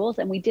schedules,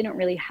 and we didn't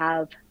really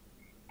have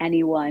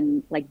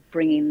anyone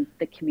bringing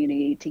the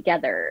community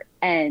together.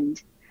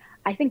 And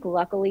I think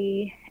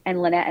luckily,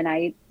 and Lynette and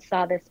I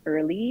saw this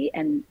early,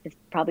 and it's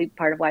probably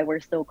part of why we're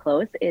so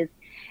close, is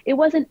it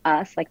wasn't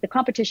us, the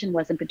competition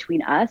wasn't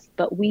between us,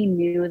 but we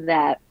knew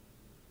that,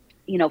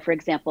 for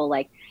example,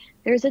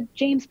 there's a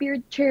James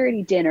Beard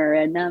charity dinner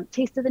and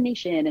Taste of the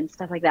Nation and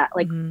stuff like that.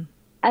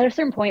 At a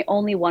certain point,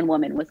 only one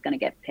woman was going to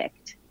get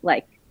picked.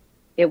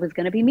 It was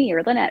going to be me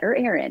or Lynette or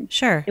Erin.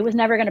 Sure. It was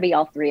never going to be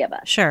all three of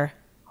us. Sure.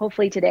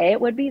 Hopefully today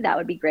it would be, that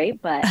would be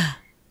great. But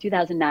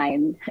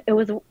 2009, it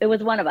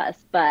was one of us,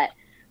 but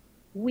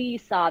we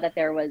saw that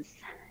there was,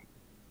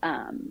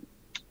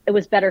 it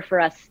was better for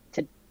us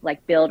to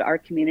build our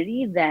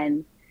community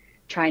than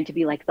trying to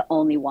be the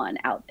only one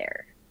out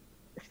there.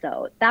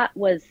 So that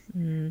was,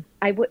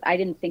 I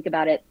didn't think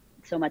about it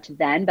so much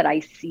then, but I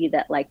see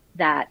that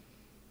that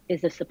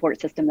is a support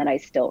system that I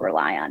still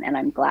rely on. And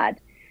I'm glad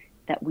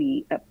that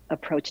we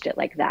approached it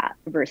like that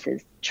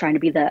versus trying to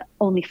be the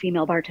only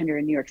female bartender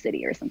in New York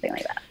City or something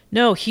like that.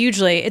 No,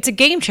 hugely. It's a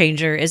game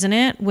changer, isn't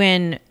it?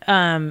 When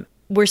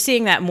we're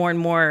seeing that more and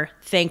more,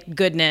 thank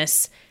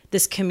goodness,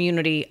 this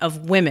community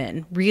of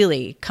women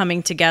really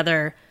coming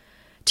together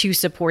to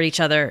support each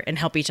other and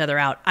help each other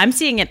out. I'm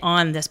seeing it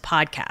on this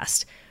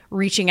podcast,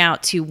 reaching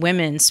out to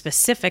women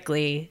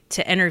specifically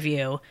to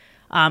interview,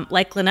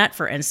 like Lynette,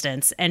 for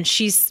instance. And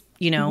she's,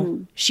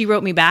 she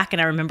wrote me back,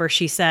 and I remember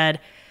she said,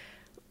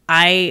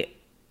 I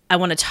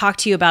want to talk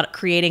to you about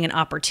creating an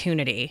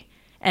opportunity.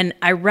 And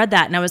I read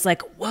that and I was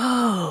like,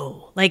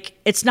 whoa,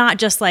 it's not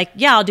just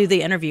yeah, I'll do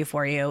the interview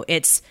for you.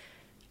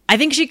 I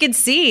think she could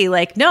see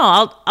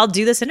no, I'll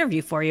do this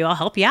interview for you. I'll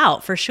help you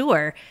out for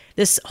sure.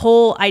 This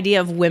whole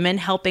idea of women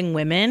helping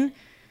women,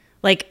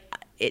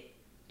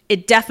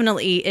 it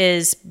definitely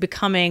is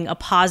becoming a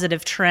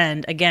positive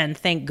trend. Again,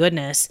 thank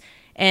goodness.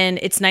 And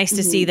it's nice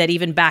to see that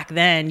even back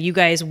then, you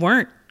guys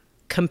weren't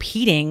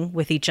competing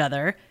with each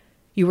other.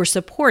 You were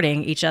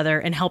supporting each other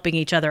and helping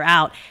each other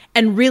out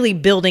and really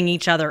building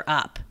each other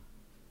up,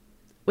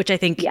 which I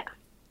think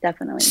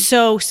definitely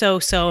so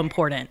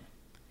important.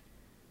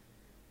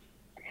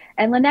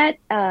 And Lynette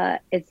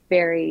is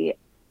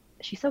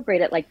she's so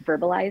great at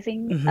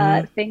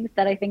verbalizing things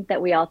that I think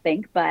that we all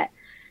think, but,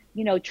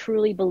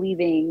 truly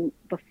believing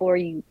before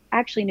you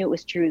actually knew it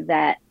was true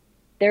that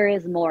there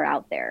is more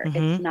out there.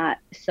 It's not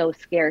so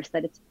scarce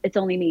that it's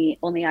only me,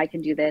 only I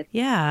can do this.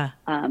 Yeah.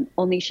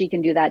 Only she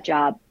can do that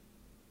job.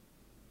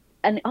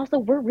 and also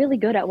we're really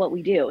good at what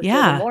we do. So the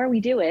Yeah. more we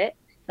do it,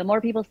 the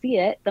more people see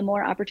it, the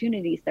more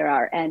opportunities there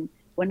are. And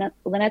when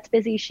Lynette's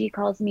busy, she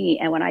calls me.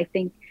 And when I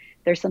think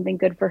there's something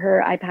good for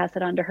her, I pass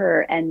it on to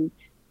her. And,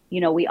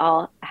 we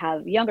all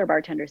have younger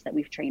bartenders that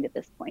we've trained at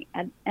this point.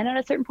 And at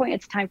a certain point,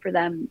 it's time for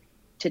them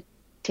to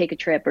take a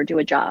trip or do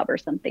a job or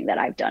something that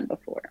I've done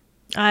before.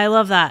 I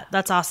love that.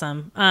 That's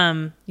awesome.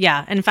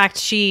 Yeah. In fact,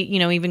 she,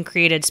 even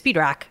created Speed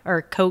Rack,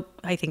 or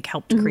I think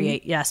helped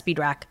create, Speed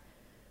Rack.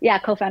 Yeah,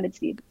 co-founded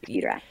Speed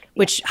Rack.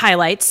 Which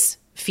highlights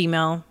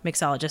female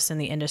mixologists in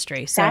the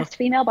industry. So fast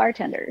female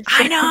bartenders.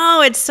 I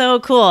know, it's so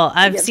cool.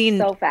 I've seen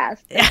so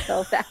fast. It's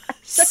so fast.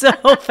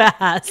 so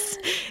fast.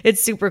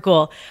 It's super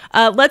cool.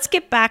 Let's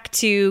get back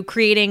to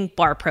creating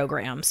bar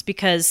programs,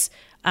 because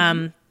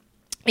in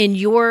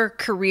your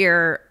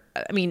career,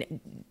 I mean,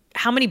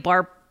 how many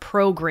bar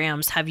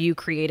programs have you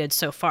created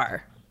so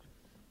far?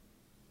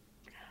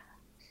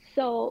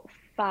 So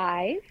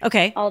 5.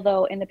 Okay.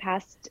 Although in the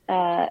past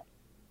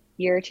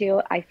year or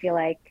two, I feel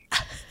like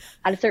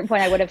at a certain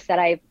point I would have said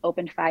I've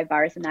opened 5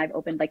 bars, and I've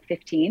opened like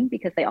 15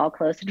 because they all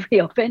closed and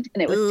reopened,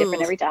 and it was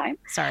different every time.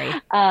 Sorry.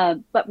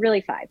 But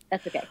really 5.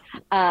 That's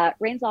okay.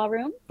 Rain's Law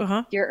Room,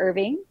 Dear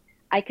Irving.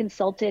 I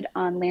consulted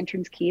on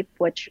Lantern's Keep,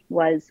 which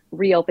was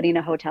reopening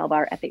a hotel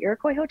bar at the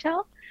Iroquois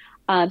Hotel.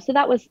 So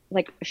that was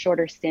like a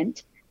shorter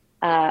stint.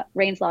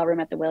 Rain's Law Room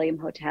at the William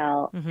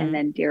Hotel, and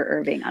then Dear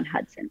Irving on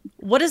Hudson.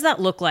 What does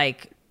that look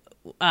like?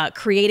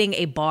 Creating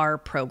a bar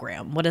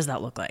program. What does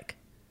that look like?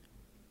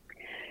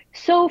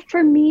 So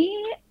for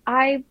me,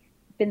 I've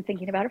been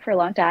thinking about it for a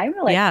long time,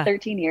 like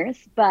 13 years.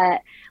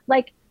 But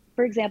like,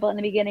 for example, in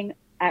the beginning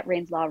at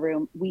Rain's Law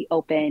Room, we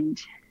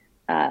opened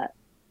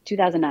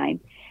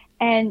 2009.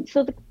 And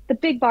so the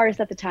big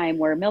bars at the time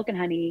were Milk and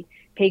Honey,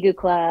 Pegu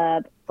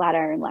Club,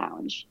 Flatiron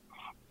Lounge.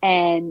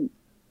 And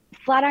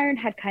Flatiron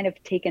had kind of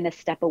taken a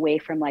step away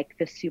from like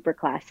the super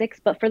classics.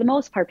 But for the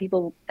most part,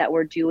 people that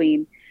were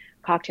doing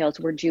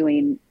cocktails were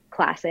doing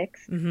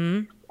classics.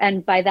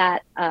 And by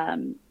that,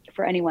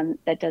 for anyone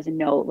that doesn't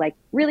know, like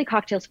really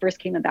cocktails first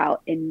came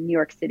about in New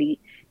York City,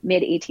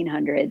 mid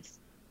 1800s.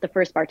 The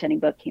first bartending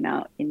book came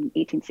out in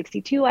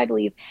 1862, I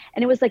believe.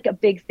 And it was like a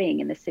big thing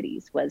in the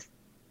cities was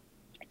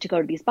to go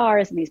to these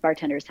bars, and these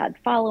bartenders had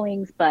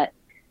followings. But,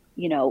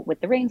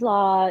 with the Raines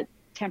Law,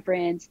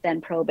 temperance,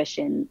 then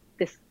prohibition,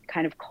 this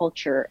kind of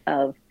culture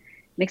of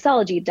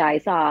mixology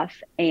dies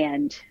off,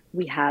 and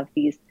we have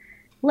these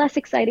less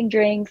exciting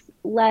drinks,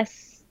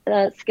 less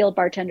skilled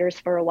bartenders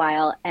for a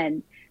while.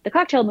 And the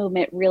cocktail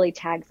movement really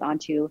tags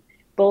onto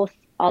both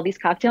all these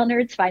cocktail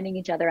nerds finding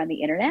each other on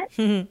the internet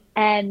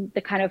and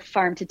the kind of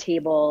farm to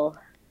table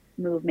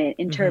movement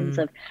in terms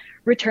of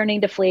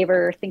returning to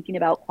flavor, thinking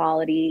about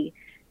quality.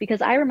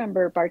 Because I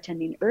remember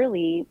bartending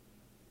early,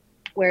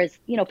 whereas,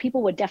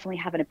 people would definitely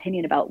have an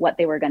opinion about what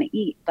they were going to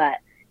eat, but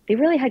they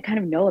really had kind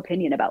of no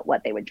opinion about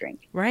what they would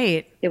drink.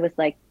 Right. It was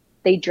like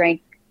they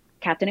drank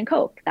Captain and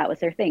Coke. That was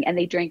their thing. And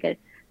they drank it.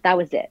 That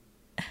was it.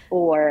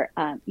 Or,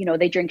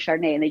 they drink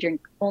Chardonnay and they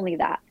drink only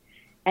that.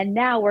 And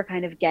now we're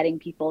kind of getting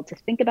people to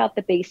think about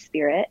the base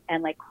spirit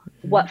and like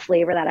what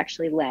flavor that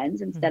actually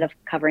lends instead of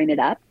covering it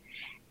up.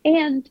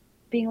 And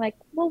being like,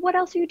 well, what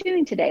else are you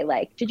doing today?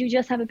 Like, did you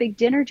just have a big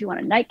dinner? Do you want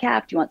a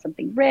nightcap? Do you want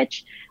something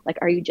rich? Like,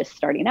 are you just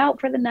starting out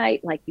for the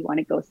night? Like, you want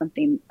to go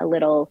something a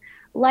little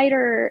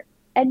lighter?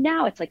 And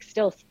now it's like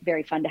still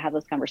very fun to have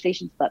those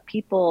conversations, but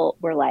people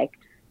were like,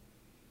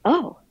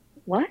 oh,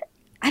 what?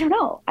 I don't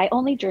know. I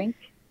only drink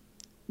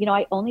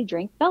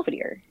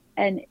Belvedere.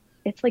 And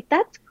it's like,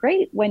 that's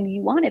great when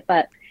you want it,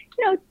 but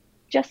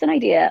just an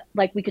idea,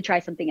 like we could try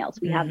something else.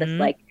 We have this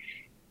like,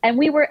 and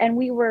we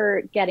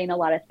were getting a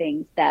lot of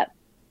things that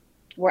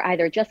were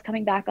either just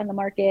coming back on the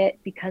market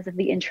because of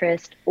the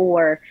interest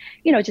or,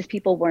 just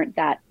people weren't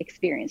that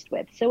experienced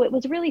with. So it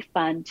was really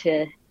fun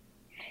to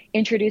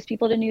introduce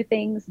people to new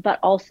things, but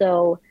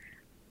also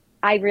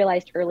I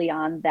realized early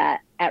on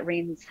that at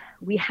Raines,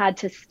 we had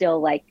to still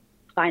like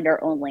find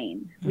our own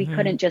lane. We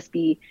couldn't just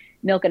be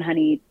Milk and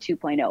Honey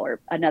 2.0 or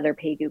another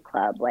Pegu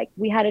Club. Like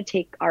we had to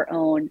take our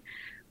own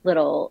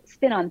little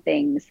spin on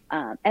things.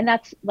 And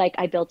that's like,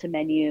 I built a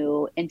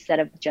menu instead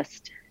of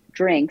just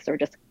drinks or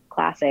just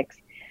classics,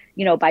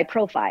 by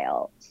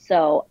profile.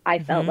 So I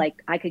felt like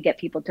I could get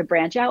people to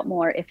branch out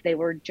more if they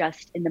were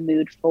just in the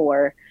mood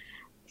for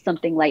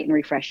something light and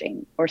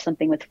refreshing or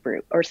something with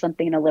fruit or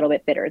something a little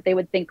bit bitter. They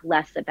would think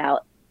less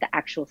about the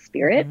actual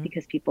spirit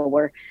because people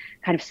were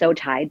kind of so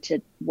tied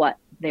to what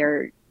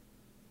their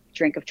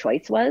drink of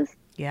choice was.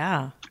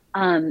 Yeah.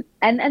 And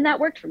that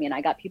worked for me. And I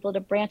got people to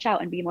branch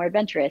out and be more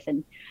adventurous.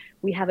 And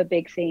we have a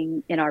big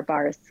thing in our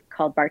bars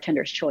called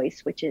Bartender's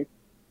Choice, which is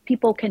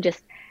people can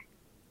just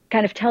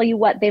kind of tell you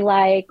what they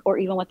like or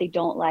even what they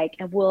don't like,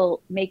 and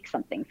we'll make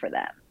something for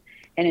them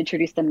and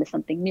introduce them to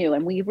something new.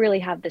 And we really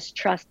have this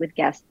trust with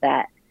guests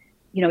that,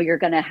 you're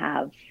going to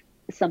have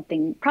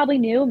something probably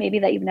new, maybe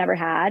that you've never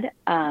had,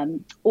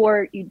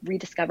 or you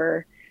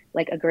rediscover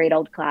like a great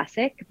old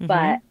classic,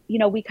 but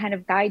we kind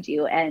of guide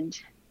you. And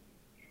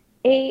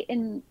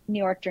in New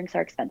York, drinks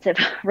are expensive,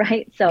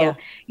 right? So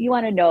you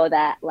want to know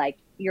that like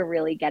you're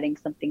really getting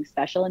something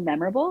special and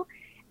memorable.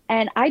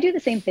 And I do the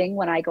same thing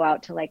when I go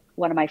out to like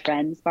one of my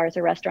friends' bars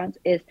or restaurants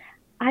is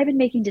I've been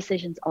making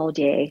decisions all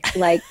day.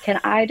 Like, can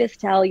I just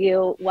tell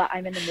you what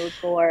I'm in the mood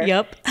for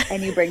Yep.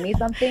 and you bring me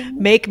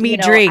something? Make me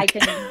drink.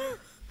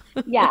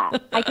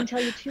 I can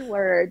tell you 2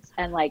 words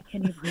and like,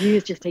 can you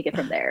please just take it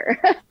from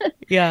there?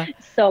 Yeah.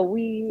 So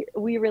we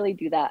really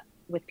do that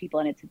with people,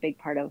 and it's a big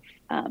part of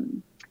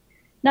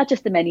not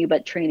just the menu,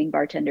 but training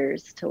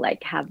bartenders to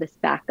like have this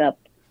backup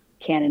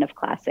canon of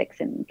classics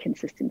and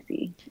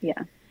consistency.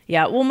 Yeah.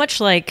 Yeah. Well, much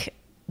like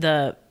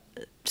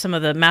some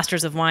of the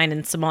masters of wine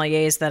and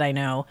sommeliers that I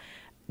know,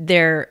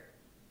 they're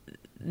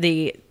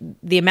the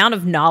amount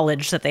of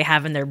knowledge that they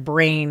have in their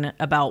brain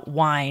about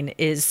wine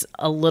is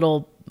a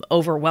little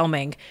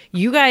overwhelming.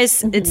 You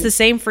guys, it's the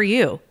same for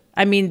you.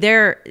 I mean,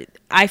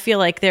 I feel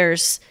like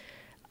there's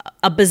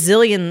a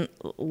bazillion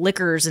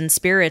liquors and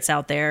spirits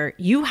out there.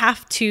 You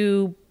have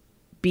to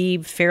be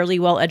fairly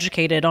well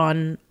educated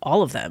on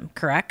all of them,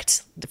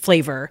 correct? The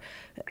flavor.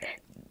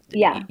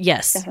 Yeah.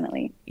 Yes.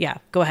 Definitely. Yeah.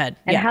 Go ahead.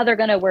 And how they're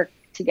going to work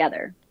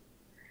together.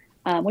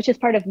 Which is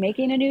part of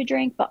making a new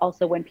drink, but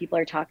also when people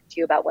are talking to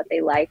you about what they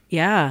like,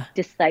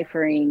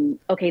 deciphering,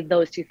 okay,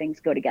 those two things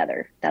go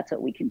together. That's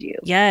what we can do.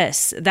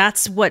 Yes.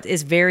 That's what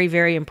is very,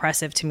 very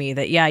impressive to me,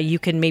 that, you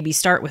can maybe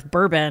start with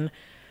bourbon,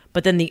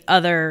 but then the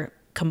other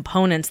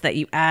components that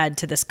you add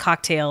to this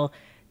cocktail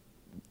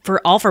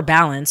for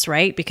balance,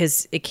 right?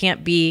 Because it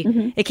can't be,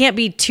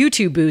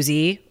 too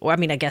boozy. Or I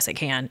mean, I guess it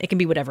can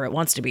be whatever it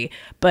wants to be,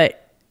 but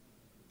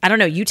I don't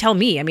know. You tell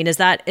me. I mean, is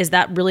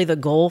that really the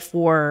goal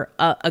for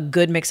a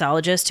good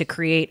mixologist, to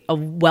create a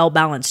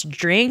well-balanced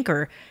drink,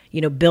 or,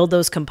 build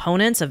those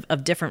components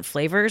of different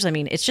flavors? I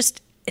mean,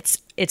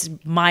 it's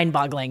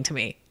mind-boggling to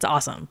me. It's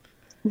awesome.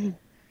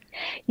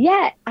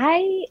 Yeah.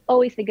 I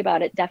always think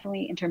about it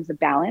definitely in terms of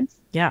balance.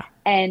 Yeah.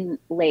 And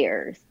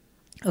layers.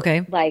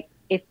 Okay. Like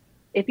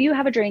if you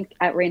have a drink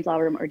at Rains Law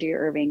Room or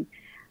Dear Irving,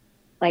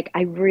 like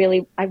I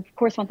of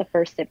course want the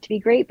first sip to be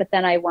great, but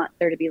then I want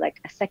there to be like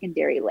a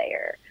secondary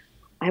layer.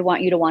 I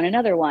want you to want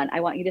another one.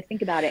 I want you to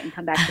think about it and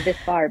come back to this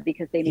bar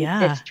because they made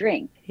this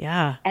drink.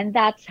 Yeah. And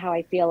that's how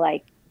I feel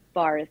like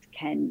bars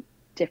can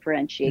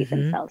differentiate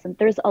themselves. And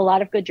there's a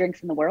lot of good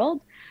drinks in the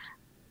world,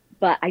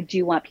 but I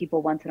do want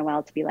people once in a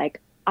while to be like,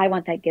 I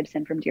want that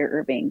Gibson from Dear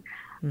Irving.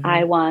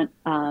 I want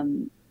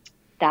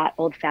that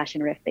old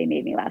fashioned riff they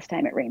made me last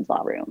time at Rains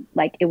Law Room.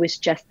 Like, it was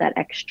just that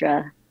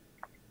extra,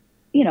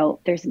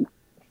 there's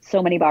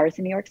so many bars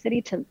in New York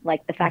City, to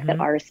like the fact that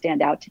ours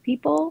stand out to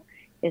people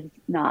is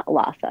not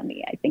lost on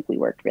me. I think we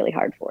worked really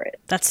hard for it.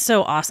 That's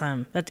so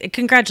awesome.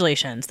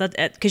 Congratulations.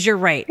 Because you're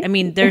right. I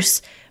mean,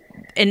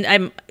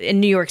 I'm in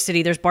New York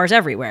City, there's bars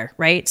everywhere,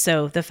 right?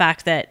 So the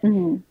fact that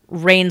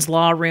Rains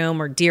Law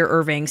Room or Dear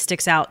Irving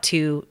sticks out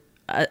to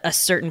a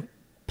certain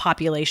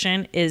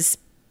population is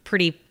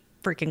pretty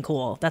freaking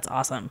cool. That's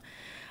awesome.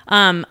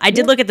 I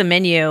did look at the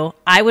menu.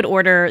 I would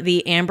order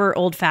the Amber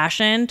Old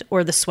Fashioned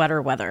or the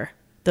Sweater Weather.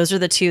 Those are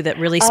the two that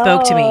really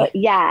spoke to me.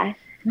 Yeah.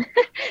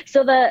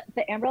 So the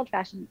Amber Old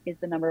Fashioned is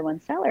the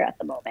 #1 seller at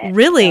the moment.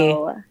 Really?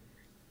 So,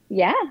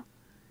 yeah,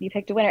 you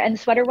picked a winner. And the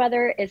Sweater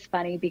Weather is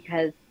funny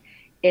because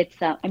it's,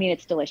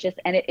 it's delicious,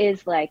 and it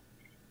is like,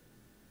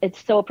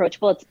 it's so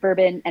approachable. It's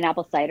bourbon and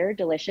apple cider,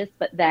 delicious,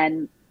 but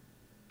then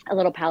a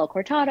little Palo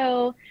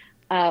Cortado,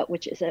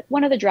 which is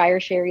one of the drier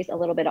sherries, a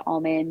little bit of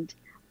almond,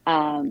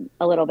 a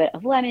little bit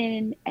of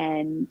lemon,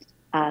 and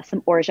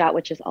some orgeat,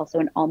 which is also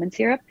an almond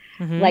syrup.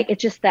 Like,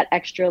 it's just that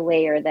extra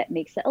layer that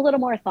makes it a little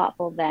more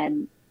thoughtful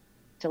than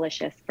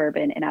delicious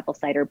bourbon and apple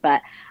cider.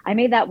 But I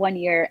made that one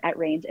year at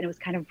Rains, and it was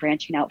kind of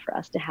branching out for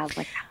us to have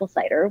like apple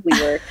cider.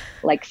 We were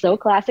like so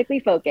classically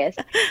focused.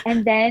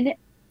 And then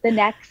the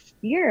next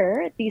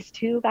year, these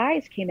two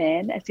guys came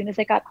in as soon as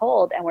it got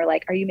cold and were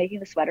like, "Are you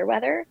making the Sweater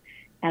Weather?"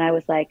 And I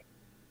was like,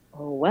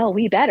 "Oh, well,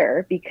 we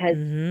better," because,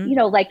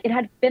 like, it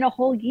had been a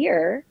whole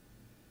year.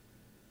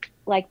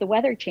 Like, the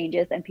weather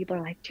changes and people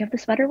are like, "Do you have the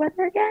Sweater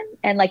Weather again?"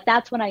 And like,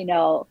 that's when I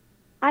know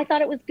I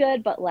thought it was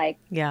good, but like,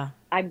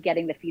 I'm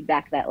getting the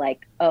feedback that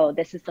like, oh,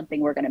 this is something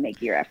we're going to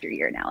make year after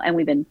year now. And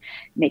we've been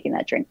making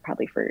that drink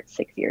probably for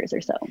 6 years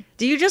or so.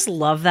 Do you just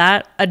love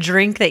that? A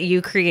drink that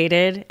you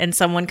created and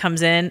someone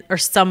comes in, or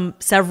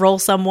several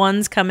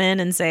someones come in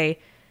and say,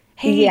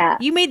 "Hey,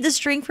 you made this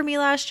drink for me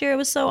last year. It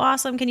was so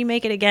awesome. Can you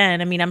make it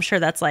again?" I mean, I'm sure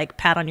that's like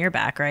pat on your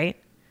back, right?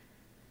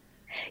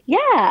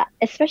 Yeah.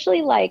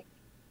 Especially like,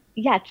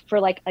 for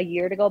like a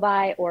year to go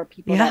by, or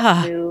people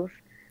that move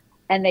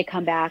and they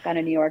come back on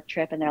a New York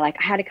trip and they're like,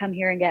 "I had to come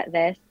here and get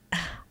this."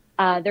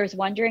 There's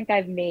one drink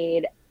I've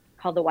made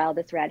called the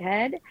Wildest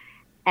Redhead,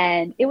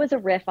 and it was a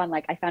riff on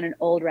like, I found an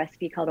old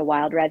recipe called a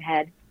Wild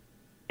Redhead.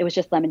 It was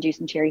just lemon juice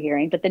and cherry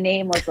herring, but the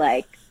name was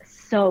like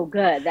so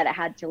good that it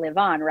had to live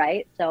on,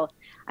 right? So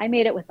I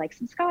made it with like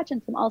some scotch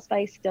and some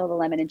allspice, still the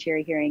lemon and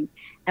cherry herring.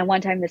 And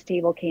one time this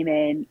table came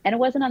in, and it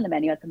wasn't on the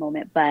menu at the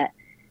moment, but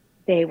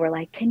they were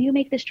like, "Can you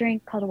make this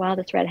drink called a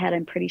Wildest Redhead?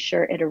 I'm pretty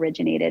sure it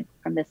originated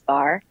from this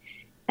bar."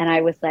 And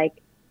I was like,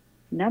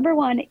 number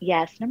one,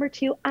 yes. Number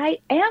two, I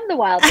am the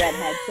wild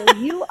redhead. So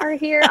you are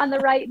here on the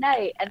right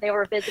night. And they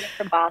were visiting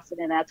from Boston,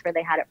 and that's where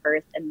they had it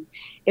first. And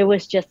it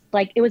was just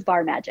like, it was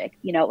bar magic.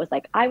 You know, it was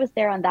like, I was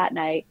there on that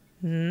night.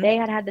 Mm-hmm. They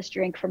had this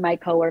drink from my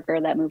coworker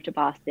that moved to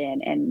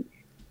Boston. And,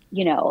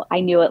 you know, I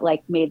knew it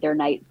like made their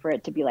night for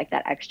it to be like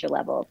that extra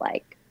level of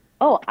like,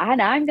 oh,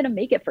 I'm going to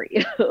make it for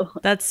you.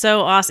 That's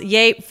so awesome.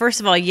 Yay.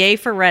 First of all, yay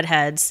for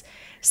redheads.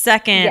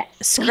 Second,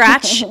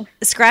 yes.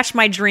 scratch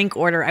my drink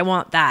order. I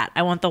want that.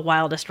 I want the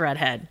wildest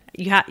redhead.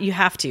 You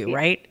have to,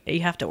 right? You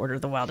have to order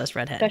the wildest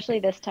redhead.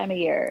 Especially this time of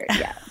year.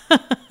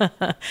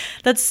 Yeah.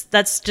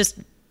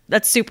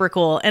 That's super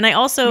cool. And I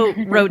also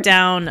wrote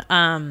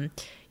down,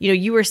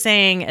 you were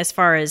saying as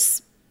far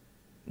as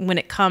when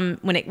it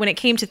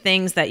came to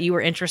things that you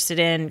were interested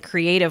in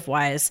creative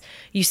wise,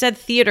 you said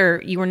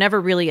theater, you were never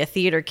really a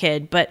theater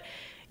kid, but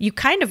you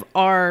kind of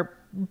are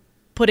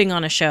putting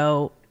on a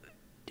show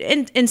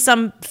in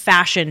some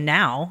fashion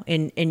now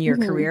in your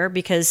career,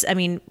 because I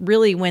mean,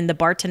 really when the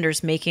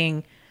bartender's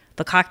making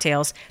the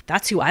cocktails,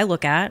 that's who I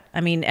look at.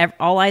 I mean,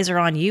 all eyes are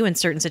on you in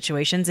certain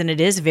situations, and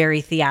it is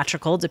very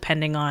theatrical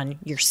depending on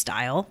your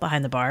style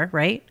behind the bar,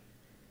 right?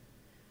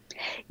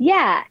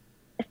 Yeah.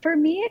 For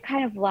me, it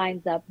kind of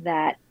lines up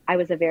that I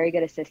was a very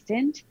good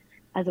assistant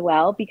as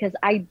well, because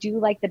I do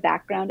like the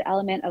background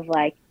element of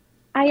like,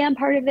 I am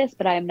part of this,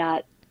 but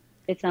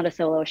it's not a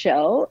solo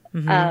show.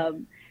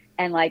 Mm-hmm.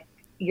 And like,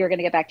 you're going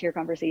to get back to your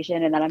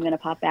conversation and then I'm going to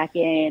pop back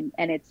in,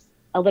 and it's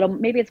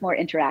maybe it's more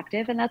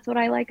interactive, and that's what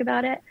I like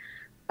about it.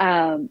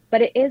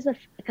 But it is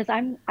because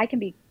I can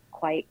be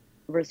quite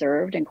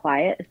reserved and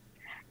quiet.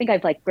 I think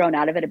I've like grown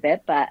out of it a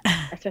bit, but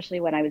especially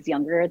when I was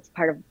younger, it's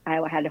I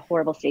had a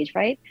horrible stage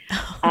fright.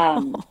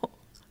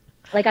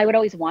 Like I would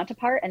always want a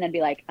part and then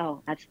be like,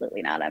 oh,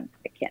 absolutely not. I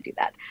can't do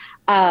that.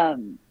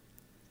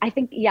 I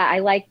think, yeah, I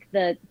like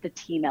the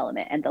team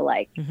element and the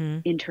like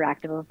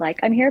interactive of like,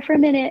 I'm here for a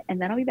minute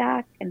and then I'll be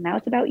back and now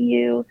it's about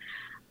you.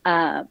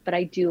 But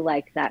I do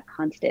like that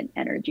constant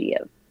energy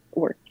of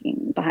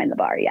working behind the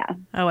bar. Yeah.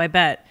 Oh, I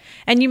bet.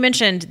 And you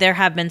mentioned there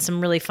have been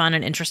some really fun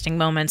and interesting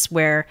moments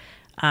where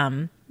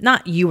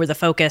not you were the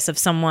focus of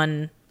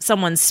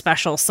someone's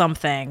special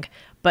something,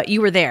 but you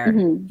were there.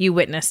 You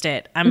witnessed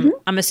it.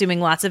 I'm assuming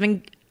lots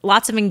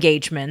of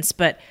engagements,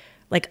 but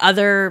like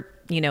other,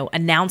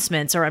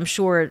 announcements, or I'm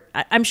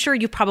sure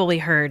you probably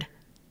heard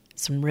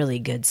some really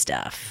good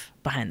stuff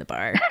behind the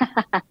bar.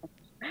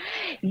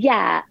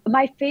 Yeah.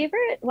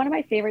 One of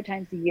my favorite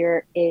times of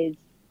year is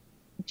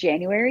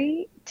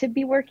January to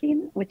be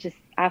working, which is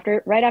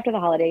right after the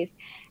holidays.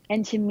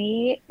 And to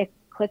me, it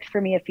clicked for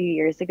me a few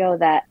years ago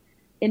that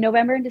in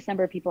November and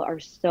December, people are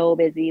so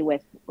busy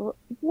with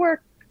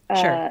work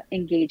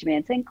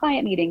engagements and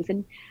client meetings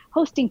and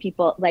hosting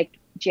people. Like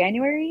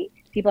January,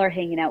 people are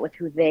hanging out with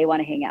who they want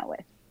to hang out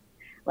with.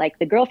 Like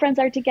the girlfriends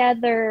are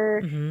together,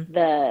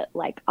 the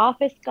like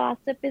office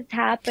gossip is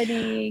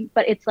happening,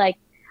 but it's like,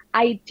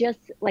 I just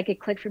like, it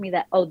clicked for me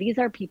that, oh, these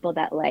are people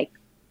that like,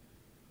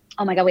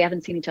 oh my God, we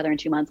haven't seen each other in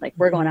 2 months. Like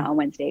we're going out on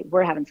Wednesday,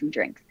 we're having some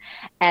drinks.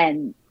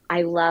 And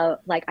I love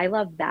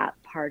that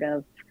part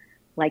of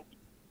like,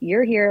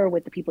 you're here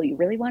with the people you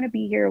really want to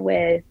be here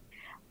with.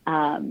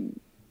 And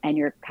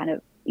you're kind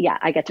of,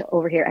 I get to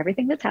overhear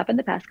everything that's happened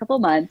the past couple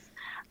of months.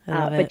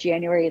 But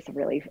January is a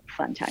really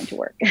fun time to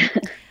work.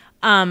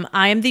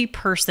 I am the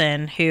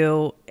person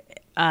who,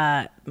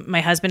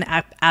 my husband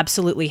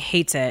absolutely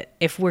hates it.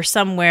 If we're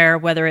somewhere,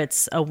 whether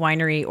it's a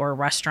winery or a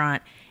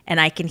restaurant, and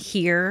I can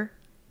hear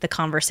the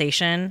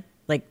conversation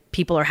like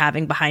people are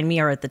having behind me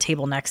or at the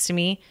table next to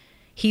me,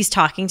 he's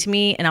talking to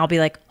me and I'll be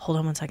like, hold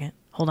on one second.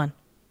 Hold on.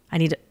 I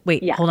need to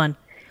wait. Yeah. Hold on.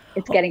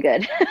 It's getting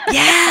good.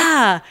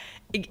 Yeah.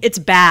 It's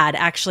bad.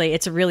 Actually,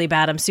 it's really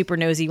bad. I'm super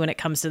nosy when it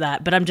comes to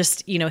that, but I'm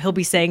just, he'll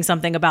be saying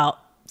something about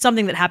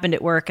something that happened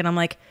at work. And I'm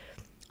like,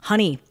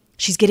 honey,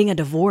 she's getting a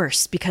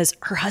divorce because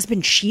her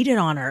husband cheated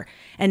on her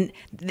and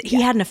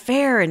he had an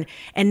affair and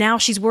now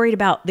she's worried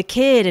about the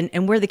kid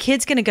and where the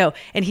kid's going to go.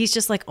 And he's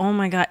just like, oh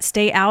my God,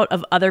 stay out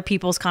of other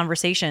people's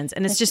conversations.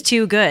 And it's just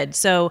too good.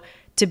 So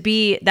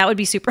that would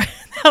be super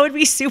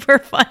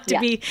fun to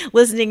be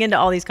listening into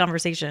all these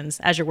conversations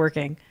as you're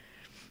working.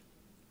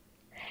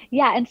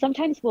 Yeah. And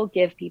sometimes we'll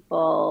give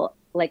people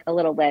like a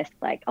little list,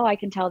 like, oh, I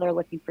can tell they're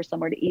looking for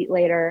somewhere to eat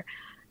later.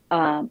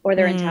 Or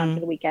they're in town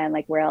for the weekend,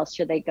 like where else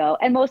should they go?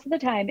 And most of the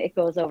time it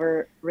goes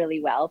over really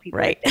well.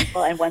 People are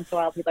thankful. And once in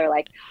a while people are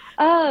like,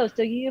 oh,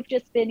 so you've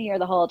just been here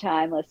the whole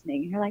time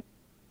listening. And you're like,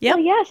 yeah,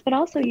 well, yes, but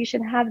also you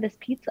should have this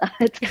pizza.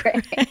 It's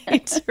great.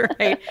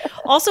 Right.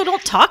 Also,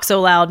 don't talk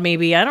so loud,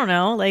 maybe. I don't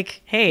know.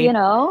 Like, hey.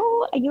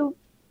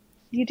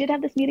 You did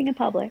have this meeting in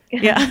public.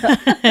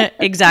 Yeah,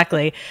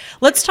 exactly.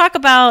 Let's talk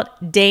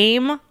about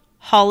Dame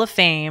Hall of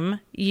Fame.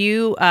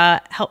 You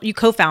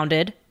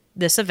co-founded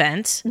this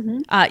event.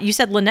 You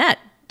said Lynette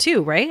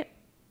too, right?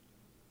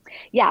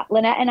 Yeah,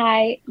 Lynette and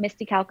I,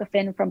 Misty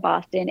Kalkofen from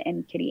Boston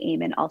and Kitty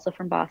Amon also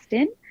from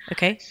Boston.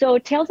 Okay. So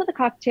Tales of the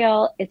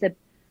Cocktail is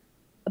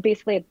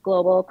basically a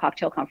global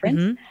cocktail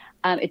conference.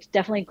 It's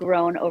definitely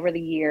grown over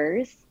the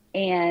years.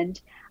 And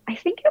I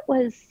think it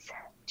was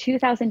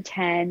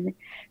 2010.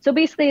 So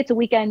basically it's a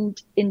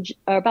weekend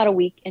or about a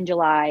week in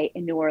July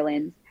in New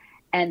Orleans.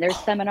 And there's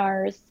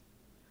seminars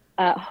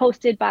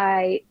hosted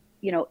by,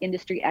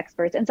 industry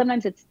experts. And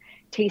sometimes it's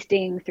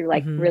tasting through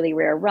like really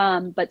rare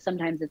rum, but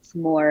sometimes it's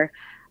more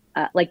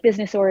like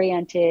business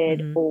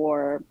oriented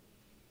or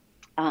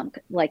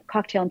like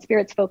cocktail and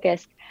spirits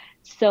focused.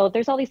 So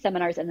there's all these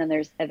seminars, and then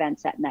there's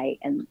events at night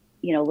and,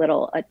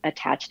 little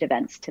attached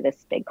events to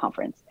this big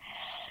conference.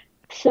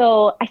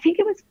 So I think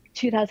it was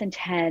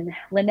 2010,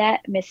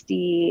 Lynette,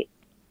 Misty,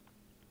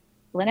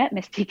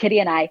 Kitty,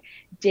 and I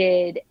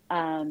did,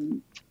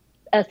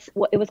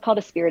 it was called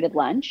a spirited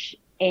lunch,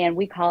 and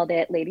we called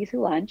it Ladies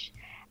Who Lunch.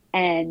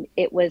 And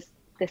it was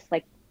this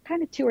like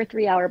kind of 2 or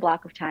 3 hour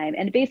block of time.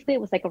 And basically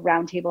it was like a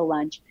roundtable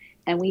lunch.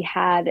 And we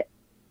had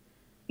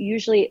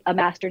usually a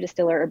master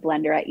distiller or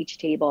blender at each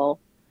table,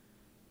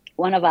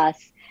 one of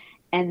us.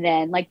 And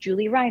then like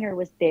Julie Reiner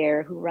was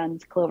there, who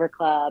runs Clover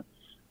Club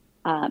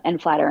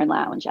and Flatiron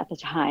Lounge at the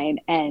time.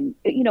 And,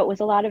 it was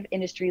a lot of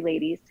industry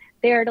ladies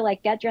there to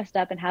like get dressed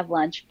up and have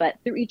lunch. But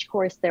through each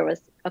course, there was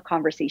a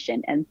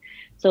conversation. And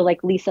so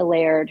like Lisa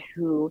Laird,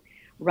 who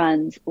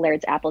runs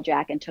Laird's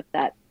Applejack and took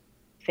that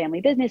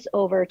family business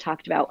over,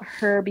 talked about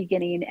her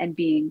beginning and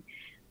being,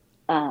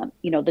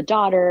 the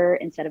daughter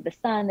instead of the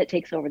son that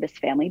takes over this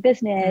family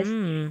business.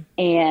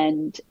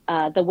 And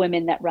the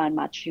women that run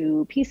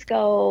Machu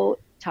Pisco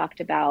talked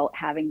about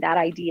having that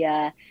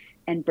idea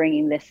and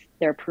bringing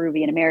their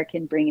Peruvian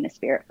American, bringing a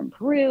spirit from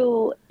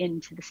Peru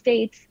into the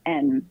States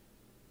and,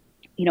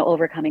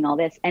 overcoming all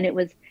this. And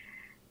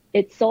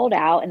it sold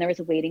out, and there was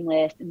a waiting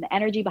list, and the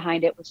energy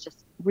behind it was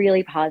just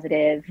really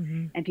positive,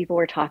 and people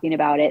were talking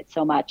about it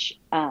so much.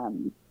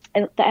 And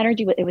the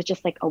energy, it was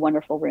just like a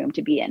wonderful room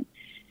to be in.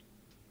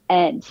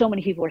 And so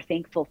many people were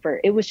thankful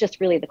it was just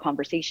really the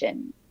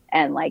conversation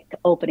and like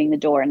opening the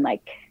door, and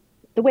like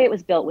the way it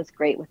was built was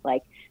great with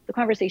like the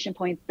conversation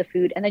points, the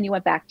food, and then you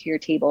went back to your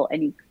table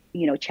and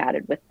you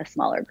chatted with a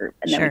smaller group,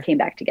 and then we came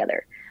back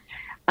together.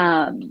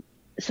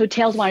 So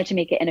Tales wanted to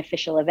make it an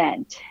official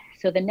event.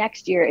 So the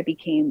next year it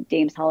became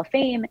Dames Hall of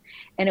Fame,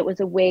 and it was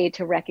a way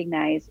to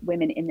recognize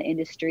women in the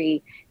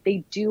industry.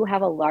 They do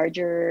have a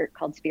larger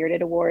called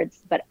Spirited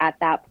Awards, but at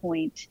that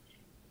point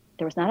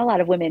there was not a lot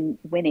of women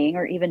winning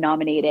or even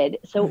nominated.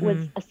 So it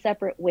was a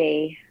separate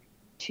way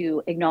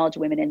to acknowledge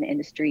women in the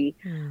industry,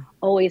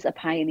 always a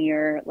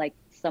pioneer, like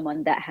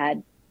someone that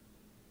had,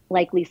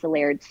 like Lisa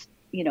Laird's,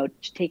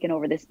 taken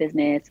over this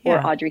business,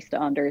 or Audrey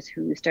Saunders,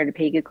 who started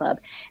Pegu Club,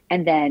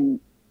 and then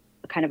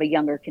kind of a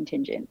younger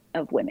contingent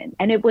of women.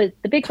 And the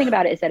big thing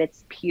about it is that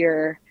it's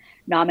peer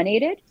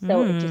nominated.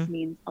 So it just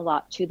means a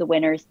lot to the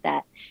winners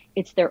that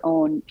it's their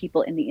own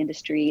people in the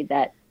industry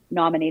that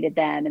nominated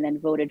them and then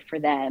voted for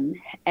them.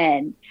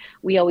 And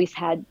we always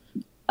had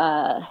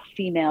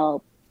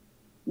female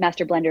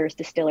master blenders,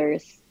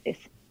 distillers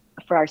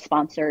for our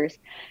sponsors.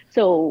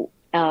 So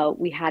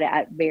we had it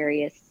at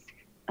various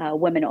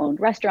women-owned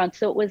restaurants.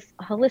 So it was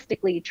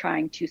holistically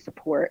trying to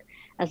support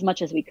as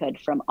much as we could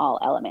from all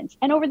elements.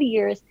 And over the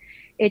years,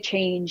 it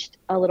changed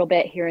a little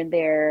bit here and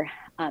there.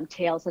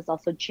 Tales has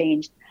also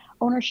changed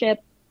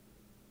ownership.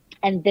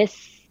 And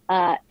this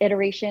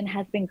iteration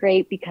has been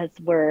great because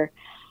we're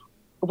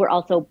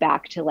also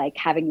back to like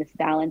having this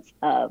balance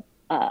of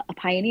a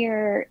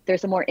pioneer.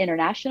 There's a more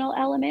international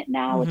element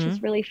now, which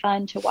is really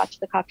fun to watch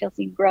the cocktail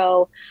scene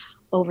grow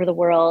over the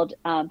world.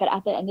 But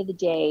at the end of the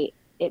day,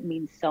 it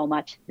means so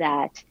much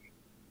that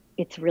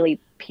it's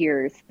really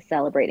peers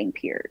celebrating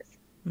peers.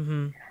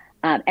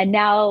 And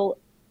now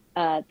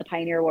the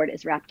Pioneer Award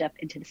is wrapped up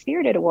into the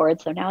Spirited Award.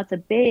 So now it's a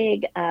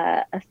big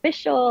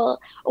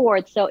official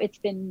award. So it's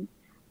been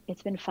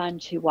fun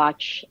to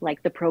watch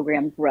like the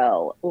program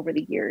grow over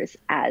the years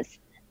as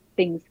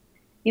things,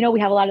 we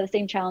have a lot of the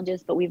same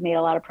challenges, but we've made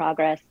a lot of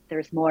progress.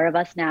 There's more of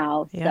us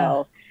now.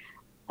 So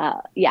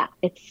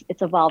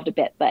it's evolved a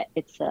bit, but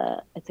it's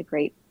a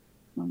great,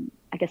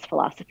 I guess,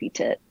 philosophy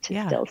to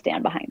still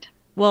stand behind.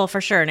 Well,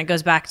 for sure. And it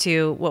goes back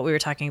to what we were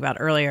talking about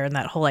earlier, and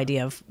that whole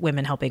idea of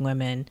women helping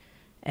women.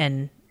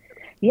 And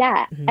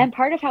and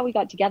part of how we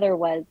got together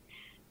was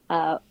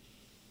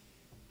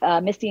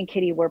Misty and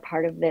Kitty were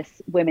part of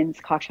this women's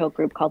cocktail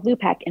group called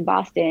Lupac in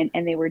Boston,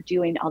 and they were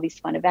doing all these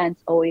fun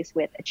events, always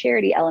with a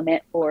charity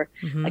element or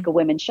like a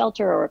women's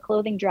shelter or a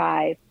clothing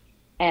drive.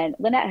 And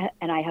Lynette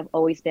and I have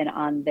always been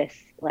on this,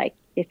 like,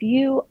 if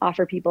you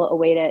offer people a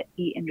way to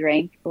eat and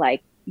drink,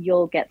 like,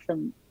 you'll get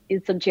some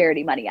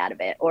charity money out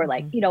of it, or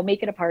like,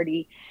 make it a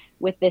party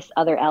with this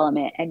other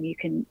element, and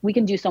we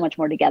can do so much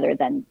more together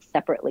than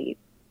separately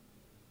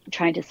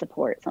trying to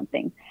support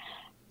something.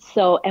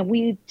 So, and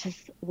we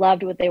just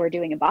loved what they were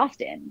doing in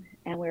Boston,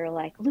 and we were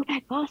like,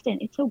 Lupac Boston,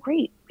 it's so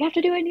great, we have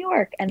to do it in New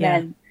York. And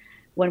then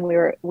when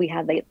we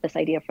had this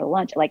idea for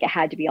lunch, like, it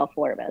had to be all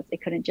four of us.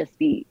 It couldn't just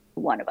be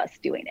one of us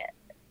doing it.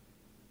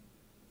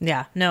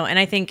 Yeah, no. And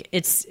I think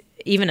it's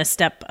even a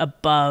step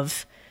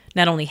above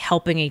not only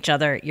helping each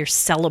other, you're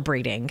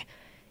celebrating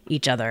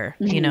each other.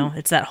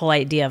 It's that whole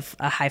idea of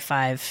a high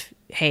five.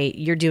 Hey,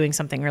 you're doing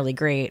something really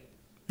great.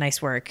 Nice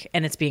work.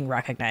 And it's being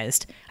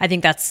recognized. I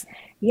think that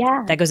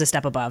goes a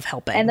step above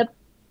helping. And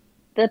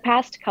The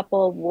past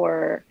couple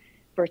were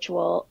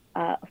virtual,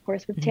 of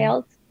course, with Mm-hmm.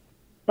 Tails.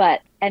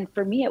 And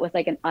for me, it was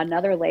like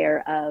another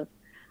layer of,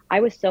 I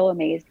was so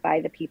amazed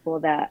by the people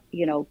that,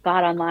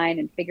 got online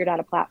and figured out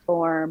a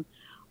platform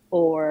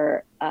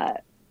or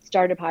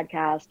started a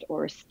podcast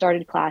or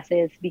started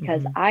classes,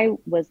 because Mm-hmm. I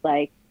was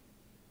like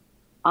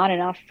on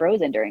and off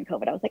frozen during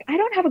COVID. I was like, I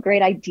don't have a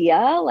great idea.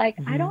 Like,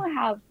 I Mm-hmm. don't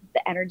have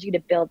the energy to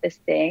build this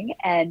thing.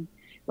 And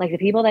like the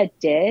people that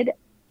did,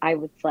 I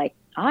was like,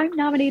 I'm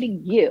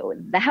nominating you.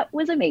 That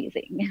was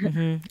amazing.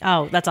 Mm-hmm.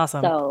 Oh, that's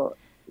awesome. So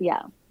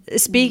yeah.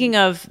 Speaking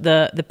of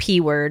the P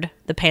word,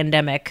 the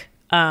pandemic,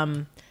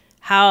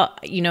 how,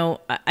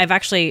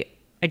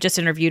 I just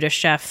interviewed a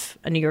chef,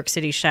 a New York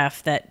City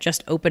chef that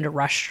just opened a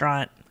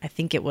restaurant. I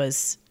think it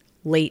was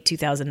late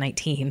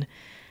 2019,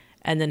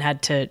 and then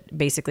had to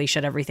basically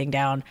shut everything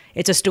down.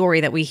 It's a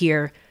story that we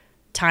hear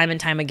time and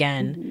time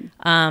again.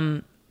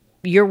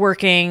 You're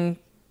working,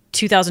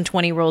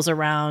 2020 rolls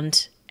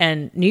around,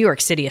 and New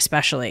York City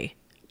especially.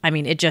 I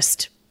mean,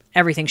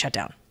 everything shut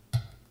down.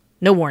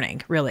 No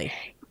warning, really.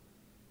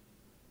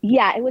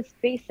 Yeah, it was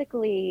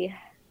basically,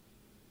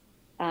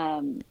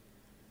 I've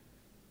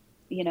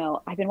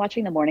been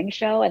watching the morning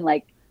show and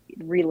like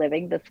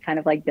reliving this kind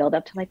of like build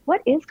up to like,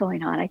 what is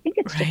going on? I think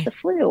it's just Right. the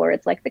flu or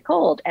it's like the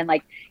cold, and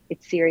like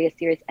it's serious,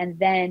 serious. And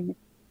then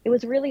it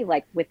was really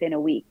like within a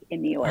week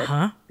in New York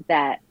Uh-huh.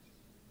 that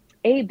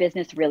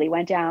business really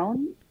went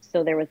down.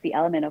 So there was the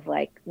element of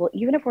like, well,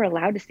 even if we're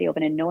allowed to stay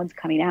open and no one's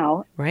coming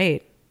out,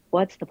 Right.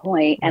 what's the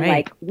point? And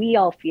Right. like, we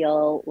all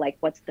feel like,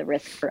 what's the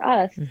risk for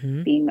us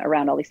Mm-hmm. being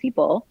around all these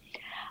people?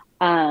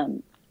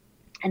 Um,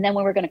 and then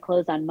when we're going to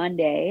close on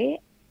Monday,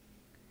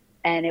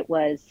 and it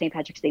was St.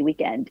 Patrick's Day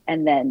weekend,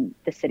 and then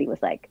the city was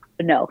like,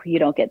 no, you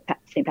don't get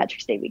St.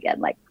 Patrick's Day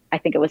weekend. Like, I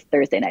think it was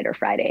Thursday night or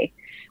Friday.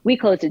 We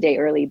closed a day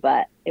early,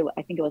 but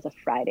I think it was a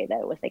Friday that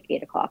it was like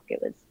 8 o'clock.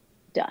 It was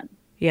done.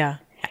 Yeah.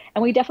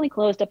 And we definitely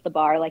closed up the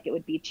bar like it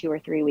would be 2 or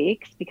 3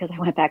 weeks, because I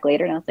went back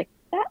later and I was like,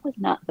 that was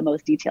not the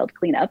most detailed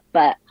cleanup,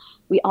 but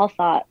we all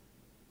thought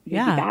we'd be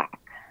Yeah. back.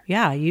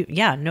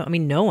 Yeah. No, I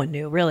mean, no one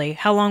knew really.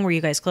 How long were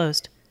you guys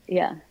closed?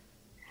 Yeah.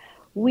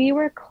 We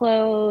were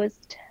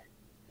closed.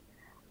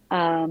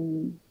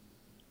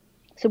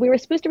 So we were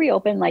supposed to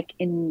reopen like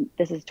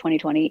this is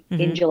 2020 in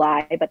Mm-hmm.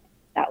 July, but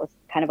that was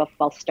kind of a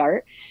false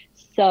start.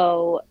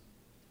 So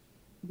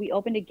we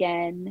opened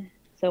again.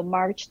 So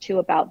March to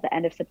about the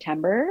end of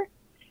September.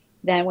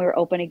 Then we were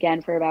open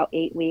again for about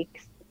 8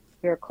 weeks.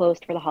 We were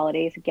closed for the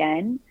holidays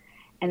again.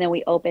 And then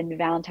we opened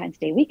Valentine's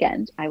Day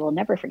weekend. I will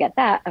never forget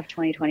that, of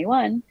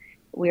 2021.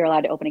 We were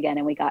allowed to open again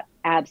and we got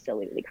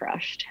absolutely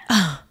crushed.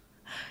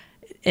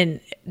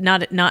 And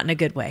not in a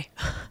good way.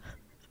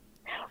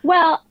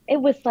 Well, it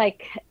was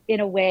like, in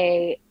a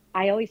way,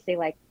 I always say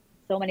like,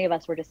 so many of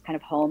us were just kind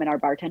of home in our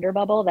bartender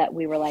bubble that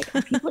we were like,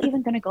 are people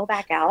even going to go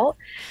back out?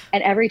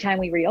 And every time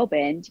we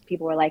reopened,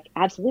 people were like,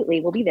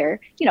 absolutely, we'll be there.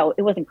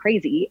 It wasn't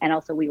crazy. And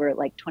also we were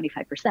like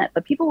 25%,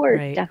 but people were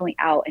Right. definitely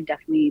out and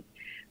definitely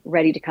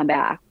ready to come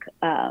back.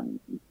 A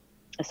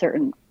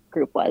certain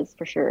group was,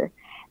 for sure.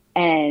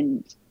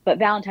 But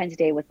Valentine's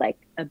Day was like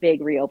a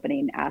big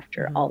reopening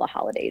after Mm-hmm. all the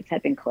holidays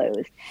had been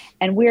closed.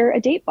 And we're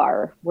a date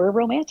bar. We're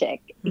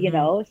romantic,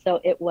 Mm-hmm. So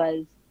it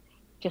was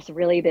just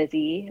really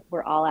busy.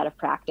 We're all out of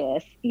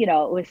practice.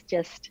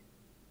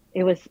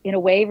 It was in a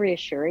way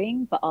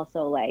reassuring, but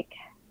also like,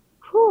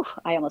 whew,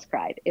 I almost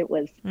cried. It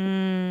was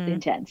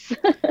intense.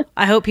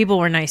 I hope people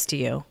were nice to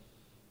you.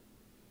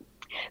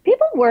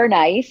 People were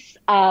nice.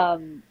 I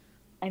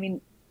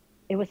mean,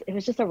 it was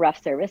just a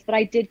rough service, but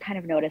I did kind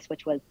of notice,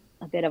 which was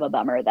a bit of a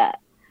bummer, that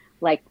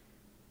like,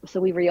 so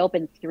we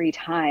reopened 3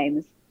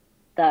 times.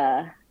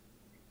 The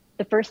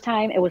first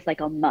time it was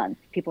like a month.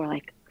 People were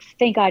like,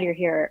 thank God you're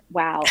here.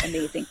 Wow,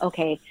 amazing.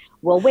 Okay,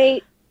 we'll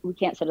wait. We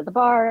can't sit at the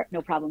bar.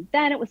 No problem.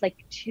 Then it was like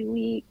 2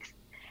 weeks.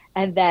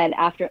 And then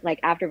after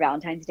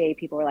Valentine's Day,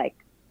 people were like,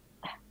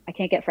 I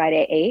can't get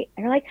Friday at 8.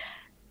 And you're like,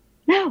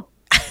 no,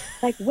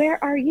 like,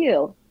 where are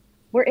you?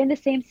 We're in the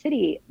same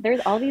city.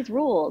 There's all these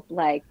rules.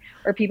 Like,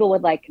 or people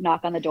would like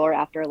knock on the door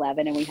after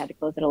 11 and we had to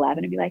close at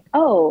 11 and be like,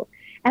 oh,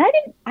 and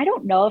I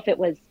don't know if it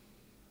was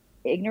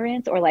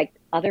ignorance or like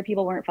other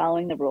people weren't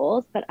following the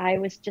rules, but I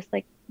was just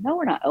like, no,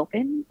 we're not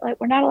open. Like,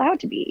 we're not allowed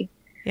to be.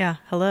 Yeah.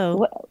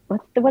 Hello.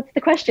 What's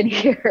the question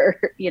here?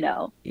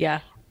 Yeah.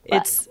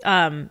 But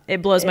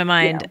It blows my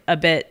mind you know. a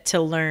bit to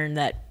learn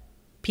that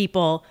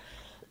people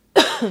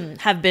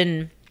have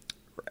been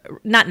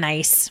not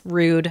nice,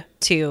 rude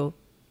to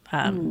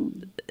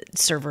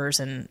servers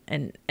and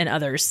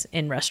others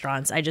in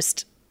restaurants.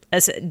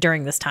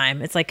 During this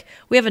time, it's like,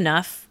 we have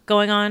enough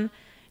going on.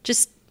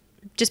 Just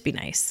be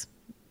nice.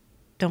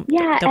 Don't be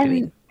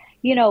mean.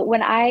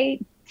 When I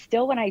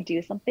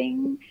do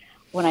something,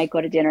 when I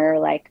go to dinner,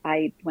 like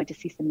I went to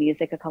see some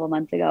music a couple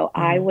months ago,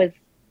 I was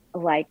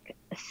like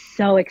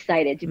so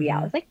excited to be out.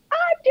 I was like,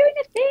 I'm doing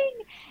a thing.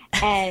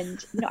 And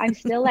I'm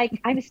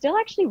still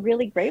actually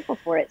really grateful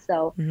for it.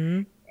 So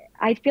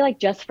I feel like,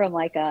 just from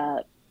like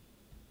I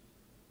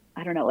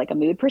don't know, like a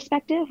mood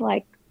perspective,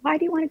 like, why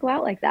do you want to go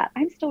out like that?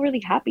 I'm still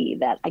really happy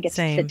that I get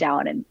Same. to sit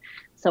down and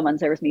someone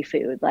serves me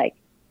food. Like,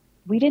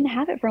 we didn't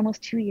have it for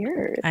almost 2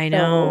 years. I So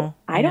know.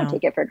 I don't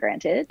take it for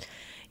granted.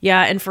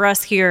 Yeah, and for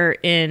us here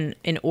in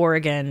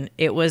Oregon,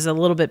 it was a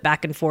little bit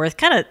back and forth.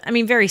 Kind of, I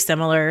mean, very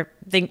similar.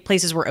 Think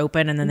places were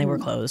open and then they were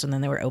closed and then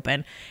they were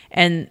open.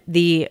 And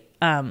the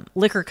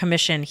liquor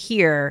commission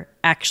here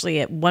actually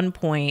at one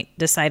point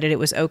decided it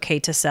was okay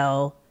to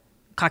sell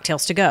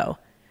cocktails to go,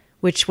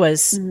 which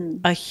was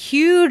a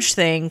huge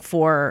thing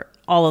for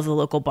all of the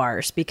local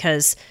bars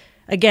because,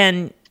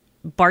 again,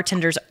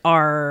 bartenders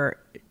are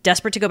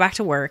desperate to go back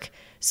to work.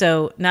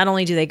 So not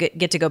only do they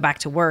get to go back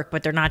to work,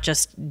 but they're not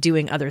just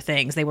doing other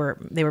things. They were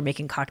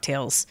making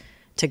cocktails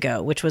to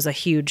go, which was a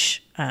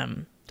huge,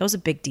 that was a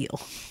big deal.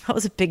 That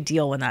was a big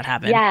deal when that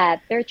happened. Yeah,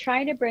 they're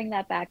trying to bring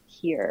that back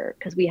here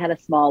because we had a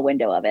small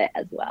window of it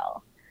as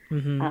well.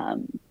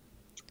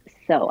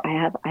 So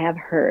I have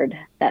heard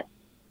that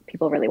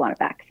people really want it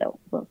back. So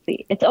we'll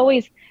see. It's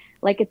always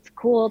like, it's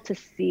cool to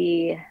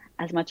see,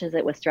 as much as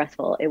it was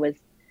stressful, it was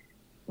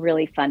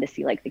really fun to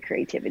see like the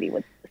creativity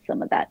with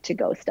some of that to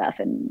go stuff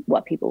and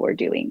what people were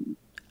doing.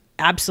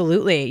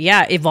 Absolutely.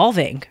 Yeah.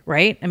 Evolving,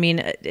 right? I mean,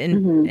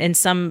 in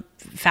some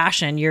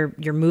fashion,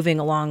 you're moving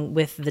along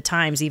with the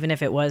times, even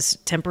if it was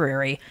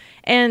temporary.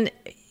 And,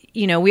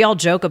 you know, we all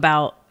joke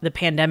about the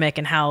pandemic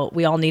and how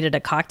we all needed a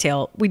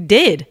cocktail. We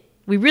did.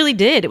 We really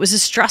did. It was a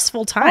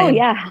stressful time. Oh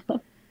yeah.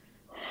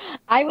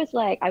 I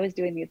was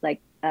doing these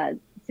like,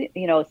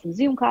 you know, some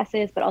Zoom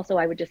classes, but also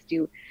I would just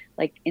do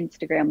like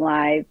Instagram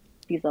live,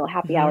 these little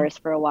happy hours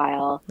for a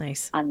while.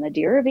 Nice. On the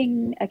Dear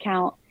Irving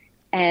account.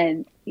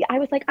 And I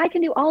was like, I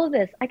can do all of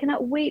this. I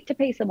cannot wait to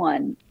pay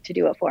someone to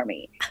do it for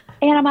me.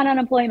 And I'm on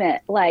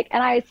unemployment. Like,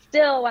 and I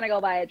still want to go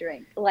buy a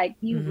drink. Like,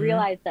 you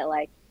realize that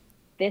like,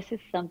 this is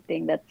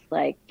something that's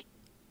like,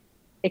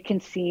 it can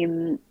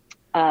seem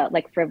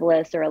like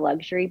frivolous or a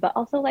luxury, but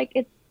also like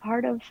it's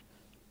part of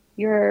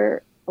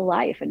your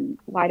life. And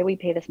why do we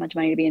pay this much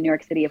money to be in New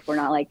York City if we're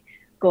not like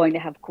going to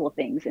have cool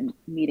things and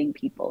meeting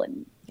people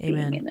and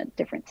being in a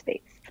different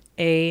space?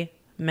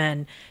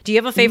 Amen. Do you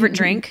have a favorite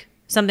drink?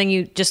 Something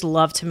you just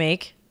love to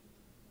make?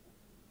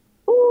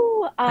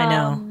 Ooh, I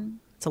know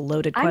it's a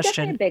loaded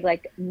question. I'm definitely a big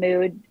like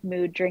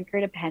mood drinker,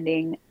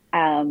 depending,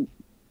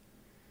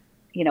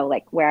 you know,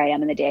 like where I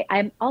am in the day.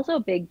 I'm also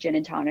a big gin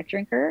and tonic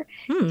drinker.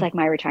 It's like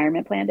my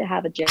retirement plan to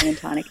have a gin and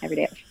tonic every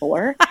day at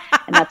 4,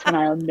 and that's when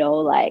I'll know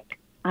like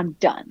I'm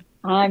done.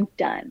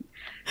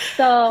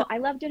 So I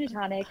love gin and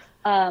tonics.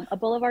 A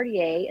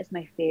Boulevardier is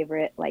my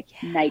favorite like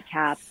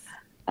nightcap.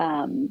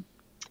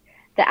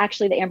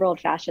 The Amber Old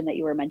Fashioned that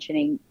you were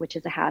mentioning, which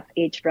is a half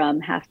aged rum,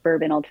 half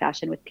bourbon old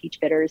fashioned with peach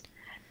bitters,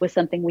 was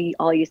something we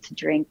all used to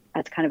drink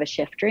as kind of a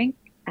shift drink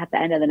at the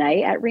end of the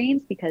night at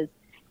Rains, because,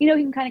 you know,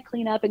 you can kind of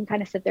clean up and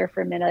kind of sit there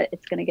for a minute.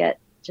 It's going to get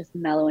just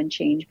mellow and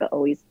change, but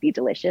always be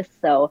delicious.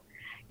 So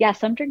yeah,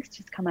 some drinks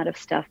just come out of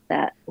stuff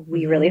that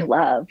we really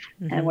love.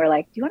 And we're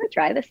like, do you want to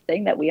try this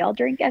thing that we all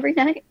drink every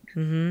night?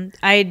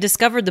 I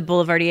discovered the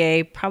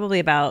Boulevardier probably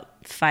about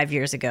 5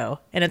 years ago.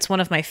 And it's one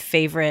of my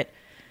favorite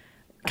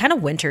kind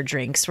of winter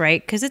drinks,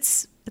 right? Because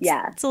it's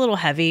a little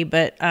heavy,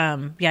 but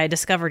I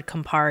discovered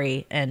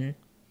Campari and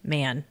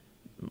man,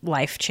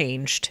 life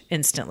changed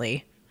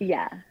instantly.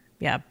 Yeah,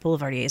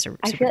 Boulevardiers are super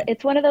I feel good.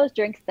 it's one of those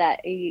drinks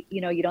that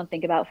you know you don't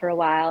think about for a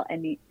while,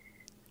 and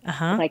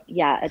like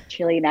a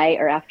chilly night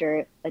or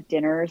after a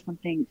dinner or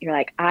something, you're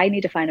like, I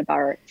need to find a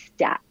bar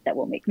stat that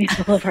will make me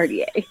a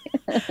Boulevardier.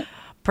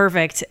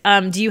 Perfect.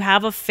 Do you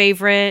have a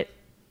favorite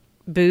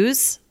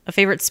booze, a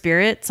favorite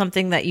spirit,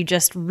 something that you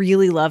just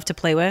really love to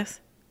play with?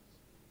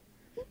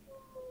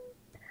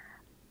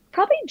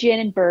 Probably gin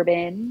and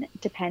bourbon,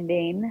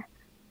 depending.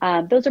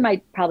 Those are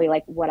my probably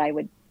like what I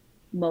would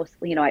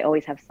mostly, you know, I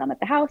always have some at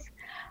the house.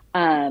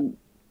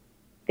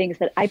 Things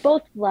that I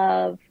both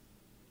love,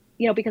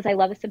 you know, because I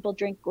love a simple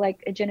drink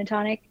like a gin and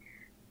tonic,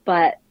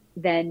 but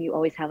then you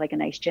always have like a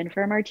nice gin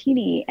for a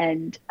martini,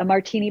 and a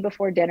martini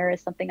before dinner is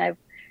something I've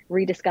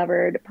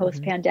rediscovered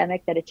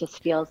post-pandemic, that it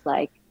just feels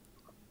like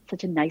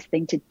such a nice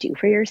thing to do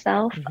for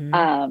yourself.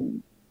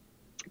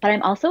 But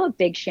I'm also a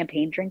big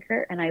champagne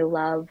drinker, and I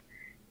love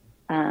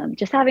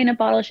just having a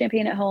bottle of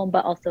champagne at home,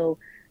 but also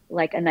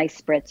like a nice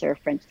spritz or a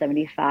French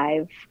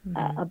 75,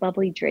 a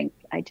bubbly drink.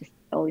 I just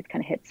always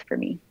kind of hits for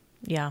me.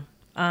 Yeah.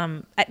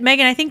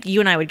 Megan, I think you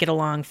and I would get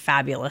along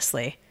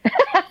fabulously.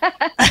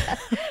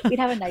 We'd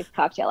have a nice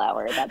cocktail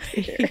hour, that's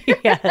for sure.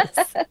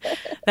 Yes.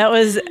 That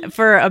was,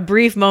 for a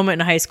brief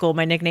moment in high school,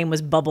 my nickname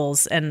was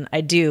Bubbles, and I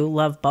do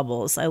love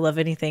bubbles. I love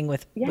anything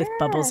with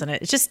bubbles in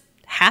it. It's just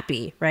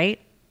happy, right?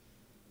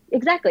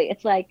 Exactly.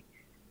 It's like,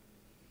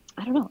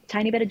 I don't know,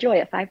 tiny bit of joy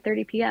at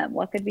 5:30 p.m.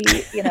 What could be,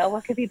 you know,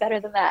 what could be better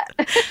than that?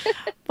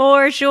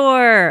 For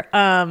sure.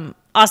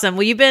 Awesome.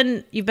 Well, you've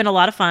been a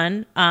lot of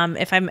fun.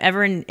 If I'm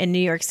ever in New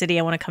York City,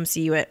 I want to come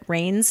see you at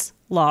Rains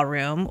Law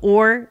Room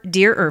or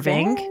Dear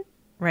Irving,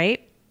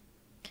 right?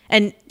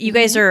 And you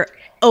guys are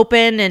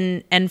open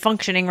and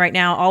functioning right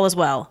now, all as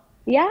well.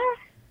 Yeah,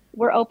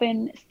 we're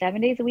open 7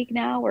 days a week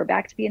now. We're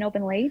back to being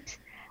open late.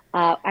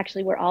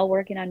 Actually, we're all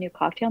working on new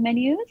cocktail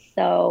menus.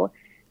 So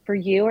for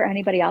you or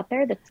anybody out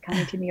there that's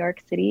coming to New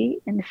York City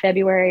in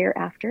February or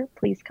after,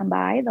 please come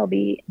by. There'll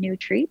be new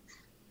treats.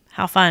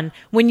 How fun.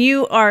 When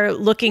you are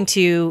looking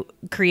to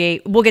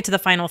create, we'll get to the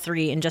final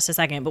three in just a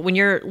second, but when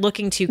you're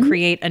looking to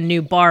create a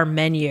new bar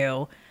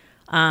menu,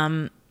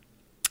 are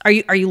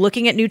you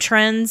looking at new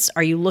trends?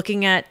 Are you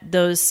looking at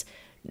those,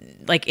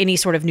 like any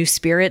sort of new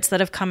spirits that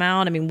have come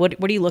out? I mean,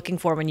 what are you looking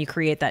for when you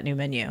create that new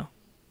menu?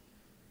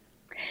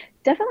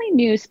 Definitely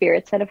new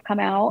spirits that have come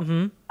out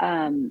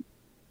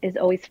is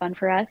always fun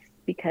for us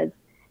because,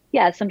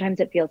 yeah,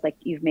 sometimes it feels like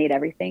you've made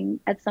everything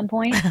at some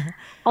point.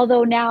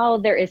 Although now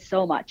there is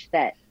so much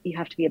that you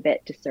have to be a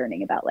bit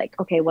discerning about, like,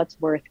 okay, what's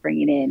worth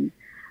bringing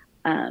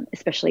in,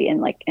 especially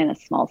in a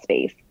small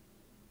space.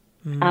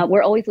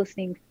 We're always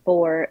listening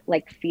for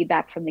like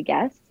feedback from the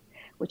guests,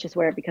 which is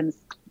where it becomes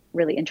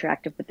really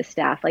interactive with the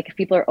staff. Like if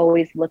people are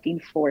always looking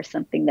for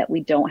something that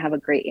we don't have a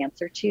great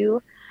answer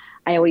to,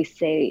 I always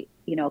say,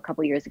 a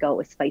couple of years ago it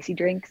was spicy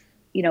drinks,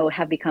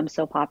 have become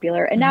so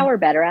popular, and now we're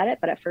better at it.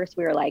 But at first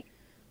we were like,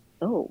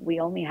 oh, we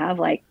only have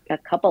like a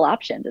couple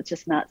options. It's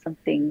just not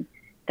something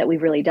that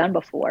we've really done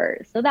before.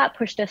 So that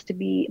pushed us to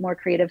be more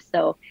creative.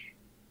 So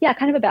yeah,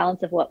 kind of a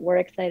balance of what we're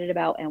excited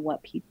about and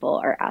what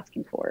people are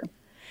asking for.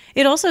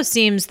 It also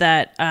seems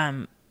that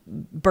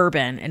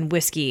bourbon and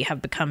whiskey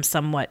have become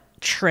somewhat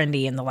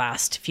trendy in the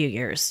last few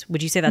years.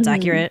 Would you say that's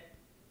accurate?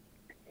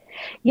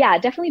 Yeah,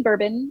 definitely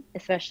bourbon,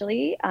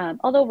 especially.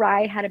 Although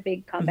rye had a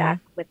big comeback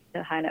with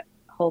the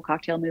whole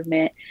cocktail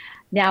movement.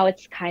 Now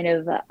it's kind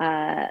of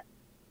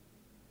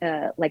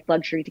like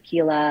luxury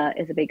tequila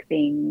is a big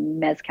thing.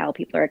 Mezcal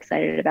people are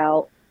excited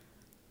about.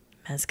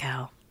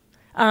 Mezcal.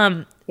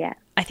 Yeah.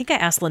 I think I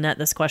asked Lynette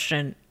this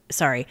question.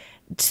 Sorry,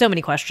 so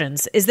many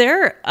questions. Is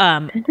there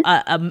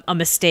a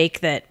mistake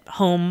that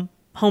home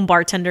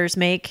bartenders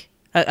make?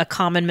 A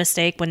common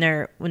mistake when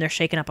they're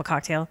shaking up a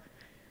cocktail?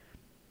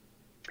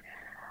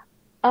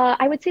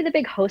 I would say the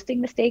big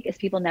hosting mistake is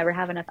people never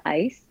have enough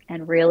ice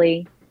and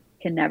really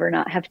can never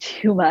not have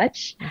too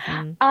much.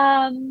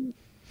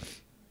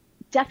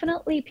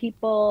 Definitely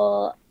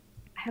people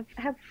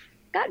have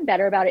gotten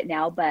better about it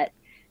now, but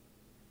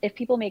if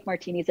people make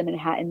martinis and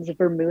Manhattans,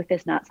 vermouth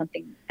is not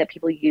something that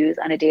people use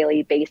on a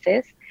daily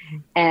basis.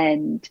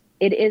 And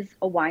it is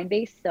a wine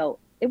base, so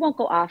it won't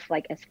go off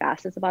like as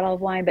fast as a bottle of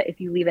wine, but if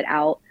you leave it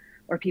out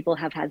or people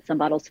have had some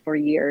bottles for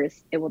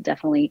years, it will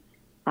definitely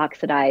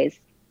oxidize.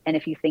 And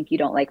if you think you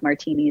don't like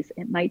martinis,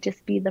 it might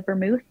just be the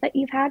vermouth that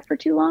you've had for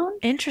too long.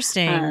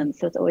 Interesting.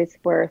 So it's always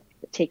worth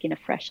taking a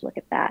fresh look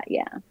at that.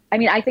 Yeah. I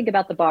mean, I think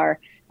about the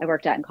bar I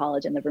worked at in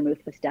college and the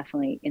vermouth was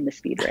definitely in the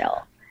speed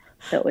rail.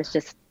 So it was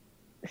just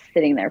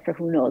sitting there for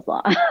who knows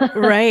long.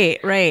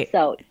 Right.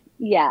 So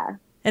yeah.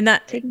 And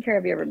that taking care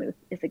of your vermouth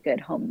is a good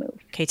home move.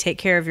 Okay. Take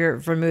care of your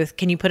vermouth.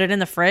 Can you put it in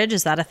the fridge?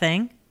 Is that a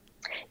thing?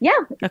 Yeah.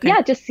 Okay.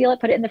 Yeah. Just seal it,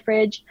 put it in the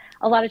fridge.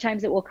 A lot of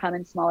times it will come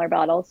in smaller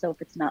bottles. So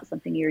if it's not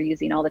something you're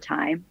using all the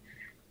time,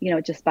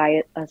 just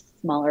buy a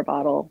smaller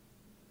bottle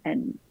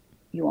and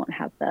you won't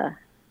have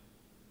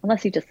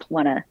unless you just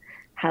want to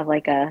have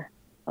like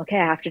okay,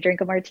 I have to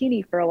drink a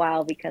martini for a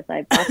while because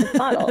I bought this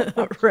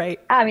bottle. Right.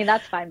 I mean,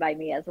 that's fine by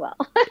me as well.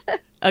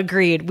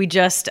 Agreed. We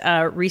just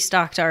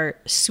restocked our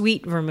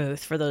sweet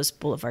vermouth for those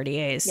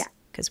Boulevardiers. Yeah.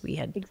 Because we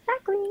had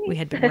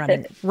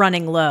been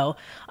running low.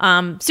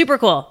 Super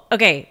cool.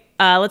 Okay,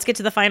 let's get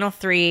to the final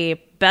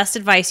three. Best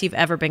advice you've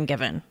ever been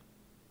given.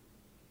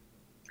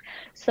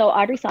 So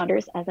Audrey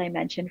Saunders, as I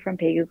mentioned from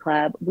Pegu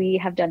Club, we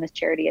have done this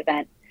charity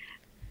event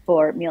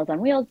for Meals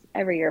on Wheels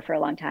every year for a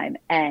long time.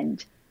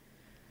 And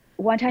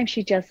one time I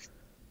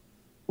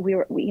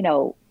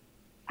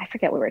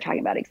forget what we were talking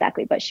about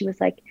exactly, but she was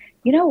like,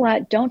 you know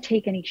what? Don't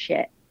take any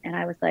shit. And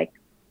I was like,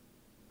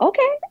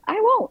 okay,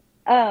 I won't.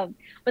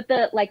 But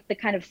the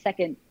kind of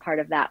second part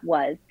of that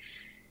was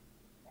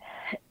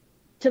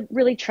to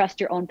really trust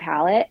your own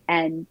palate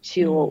and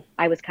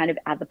I was kind of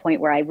at the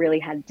point where I really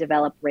had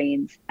developed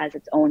Rains as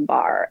its own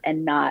bar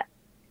and not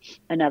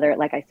another,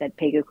 like I said,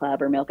 Pegu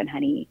Club or Milk and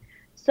Honey.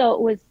 So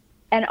it was,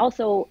 and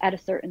also at a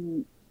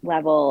certain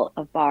level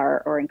of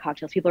bar or in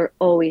cocktails, people are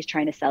always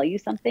trying to sell you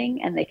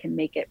something and they can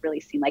make it really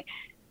seem like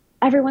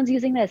everyone's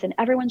using this and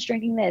everyone's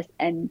drinking this.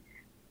 And,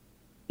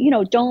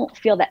 don't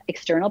feel that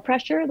external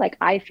pressure. Like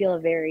I feel a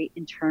very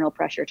internal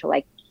pressure to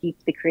like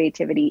keep the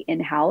creativity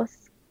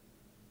in-house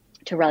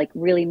to like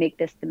really make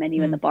this the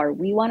menu in the bar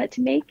we want it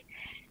to make.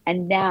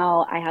 And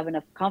now I have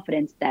enough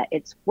confidence that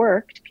it's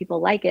worked. People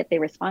like it. They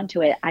respond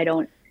to it. I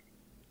don't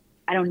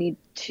need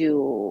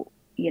to,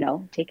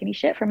 take any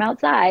shit from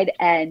outside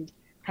and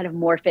kind of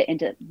morph it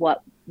into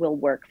what will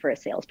work for a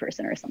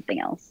salesperson or something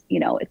else.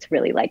 It's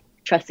really like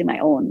trusting my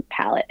own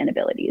palate and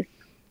abilities.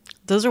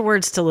 Those are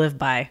words to live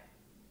by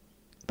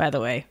the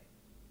way.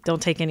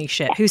 Don't take any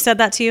shit. Who said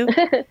that to you?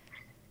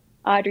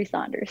 Audrey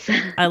Saunders.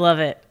 I love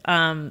it.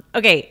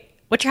 Okay.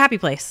 What's your happy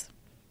place?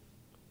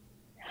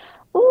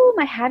 Oh,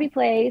 my happy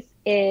place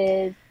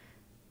is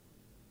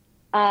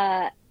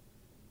Connecticut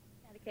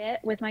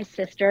with my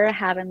sister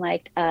having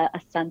like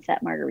a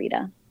sunset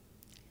margarita,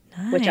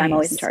 Nice. Which I'm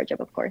always in charge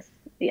of course.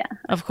 Yeah.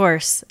 Of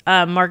course.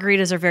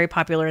 Margaritas are very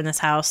popular in this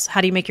house.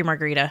 How do you make your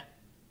margarita?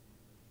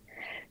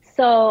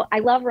 So I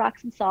love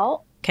rocks and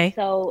salt. Okay.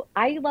 So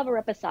I love a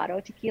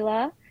reposado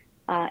tequila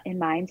in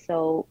mine.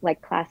 So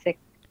like classic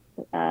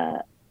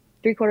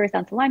 3/4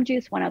 ounce of lime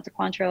juice, 1 ounce of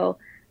Cointreau,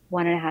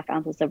 1.5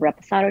 ounces of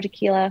reposado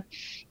tequila.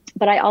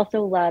 But I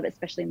also love,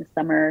 especially in the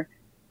summer,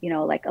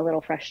 like a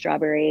little fresh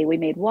strawberry. We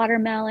made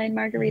watermelon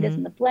margaritas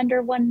in the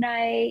blender one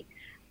night.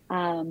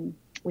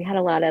 We had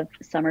a lot of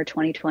summer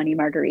 2020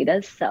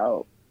 margaritas,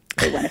 so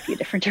they went a few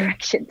different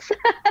directions.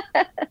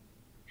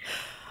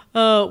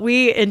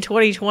 In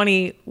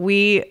 2020,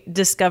 we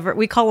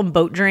call them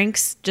boat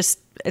drinks. Just,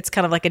 it's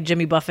kind of like a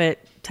Jimmy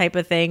Buffett type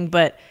of thing,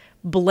 but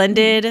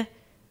blended,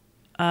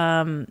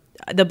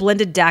 the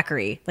blended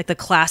daiquiri, like the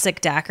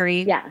classic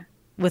daiquiri. Yeah.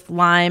 With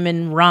lime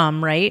and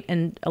rum, right?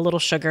 And a little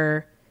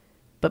sugar,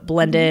 but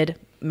blended.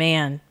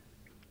 Man,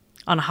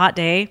 on a hot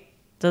day,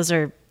 those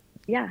are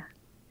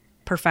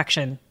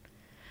perfection.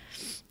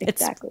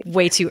 Exactly. It's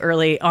way too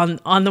early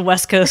on the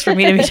West Coast for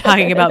me to be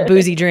talking about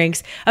boozy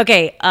drinks.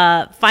 Okay,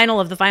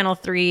 final of the final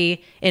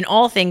three. In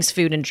all things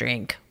food and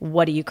drink,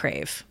 what do you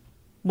crave?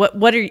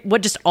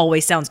 What just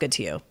always sounds good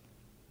to you?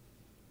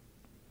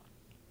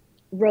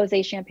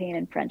 Rosé champagne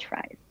and French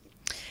fries.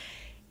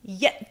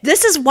 Yeah,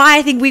 this is why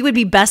I think we would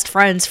be best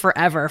friends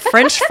forever.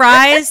 French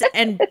fries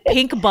and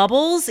pink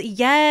bubbles.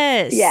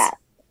 Yes. Yeah.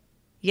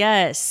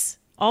 Yes.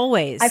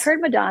 Always. I've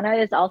heard Madonna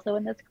is also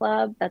in this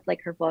club. That's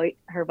like her vice.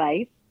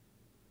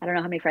 I don't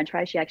know how many French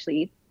fries she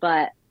actually eats,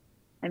 but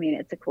I mean,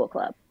 it's a cool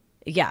club.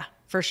 Yeah,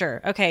 for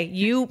sure. Okay.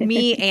 You,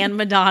 me, and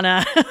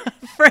Madonna,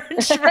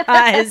 French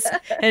fries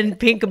and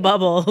pink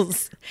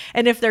bubbles.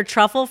 And if they're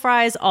truffle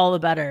fries, all the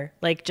better.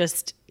 Like,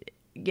 just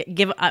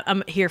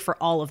I'm here for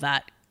all of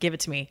that. Give it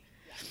to me.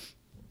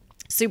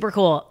 Super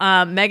cool.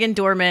 Megan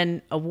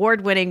Dorman,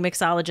 award-winning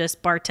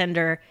mixologist,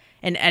 bartender,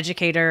 and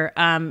educator.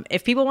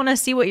 If people want to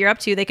see what you're up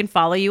to, they can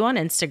follow you on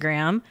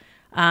Instagram.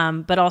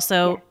 But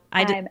also,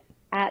 I'm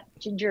at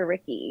Ginger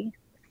Ricky.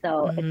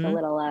 So it's a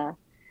little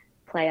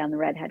play on the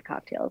redhead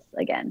cocktails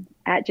again.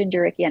 At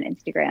Ginger Ricky on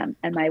Instagram.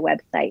 And my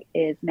website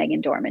is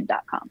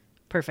megandorman.com.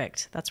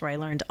 Perfect. That's where I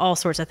learned all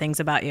sorts of things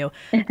about you.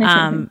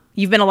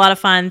 You've been a lot of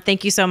fun.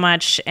 Thank you so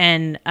much.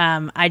 And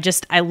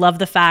I love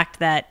the fact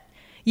that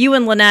you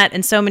and Lynette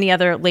and so many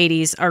other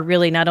ladies are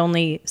really not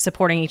only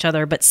supporting each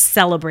other, but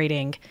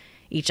celebrating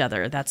each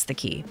other. That's the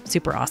key.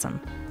 Super awesome.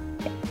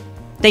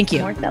 Thank you.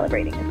 More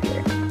celebrating this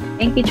year.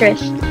 Thank you,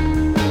 Trish.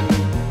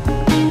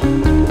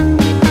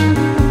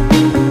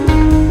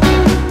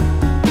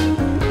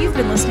 You've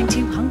been listening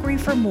to Hungry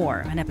for More,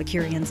 an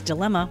Epicurean's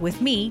Dilemma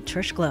with me,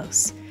 Trish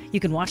Close. You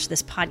can watch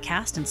this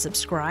podcast and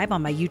subscribe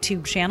on my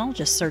YouTube channel.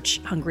 Just search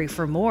Hungry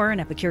for More, an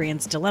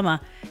Epicurean's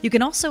Dilemma. You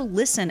can also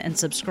listen and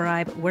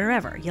subscribe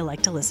wherever you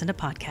like to listen to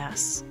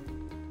podcasts.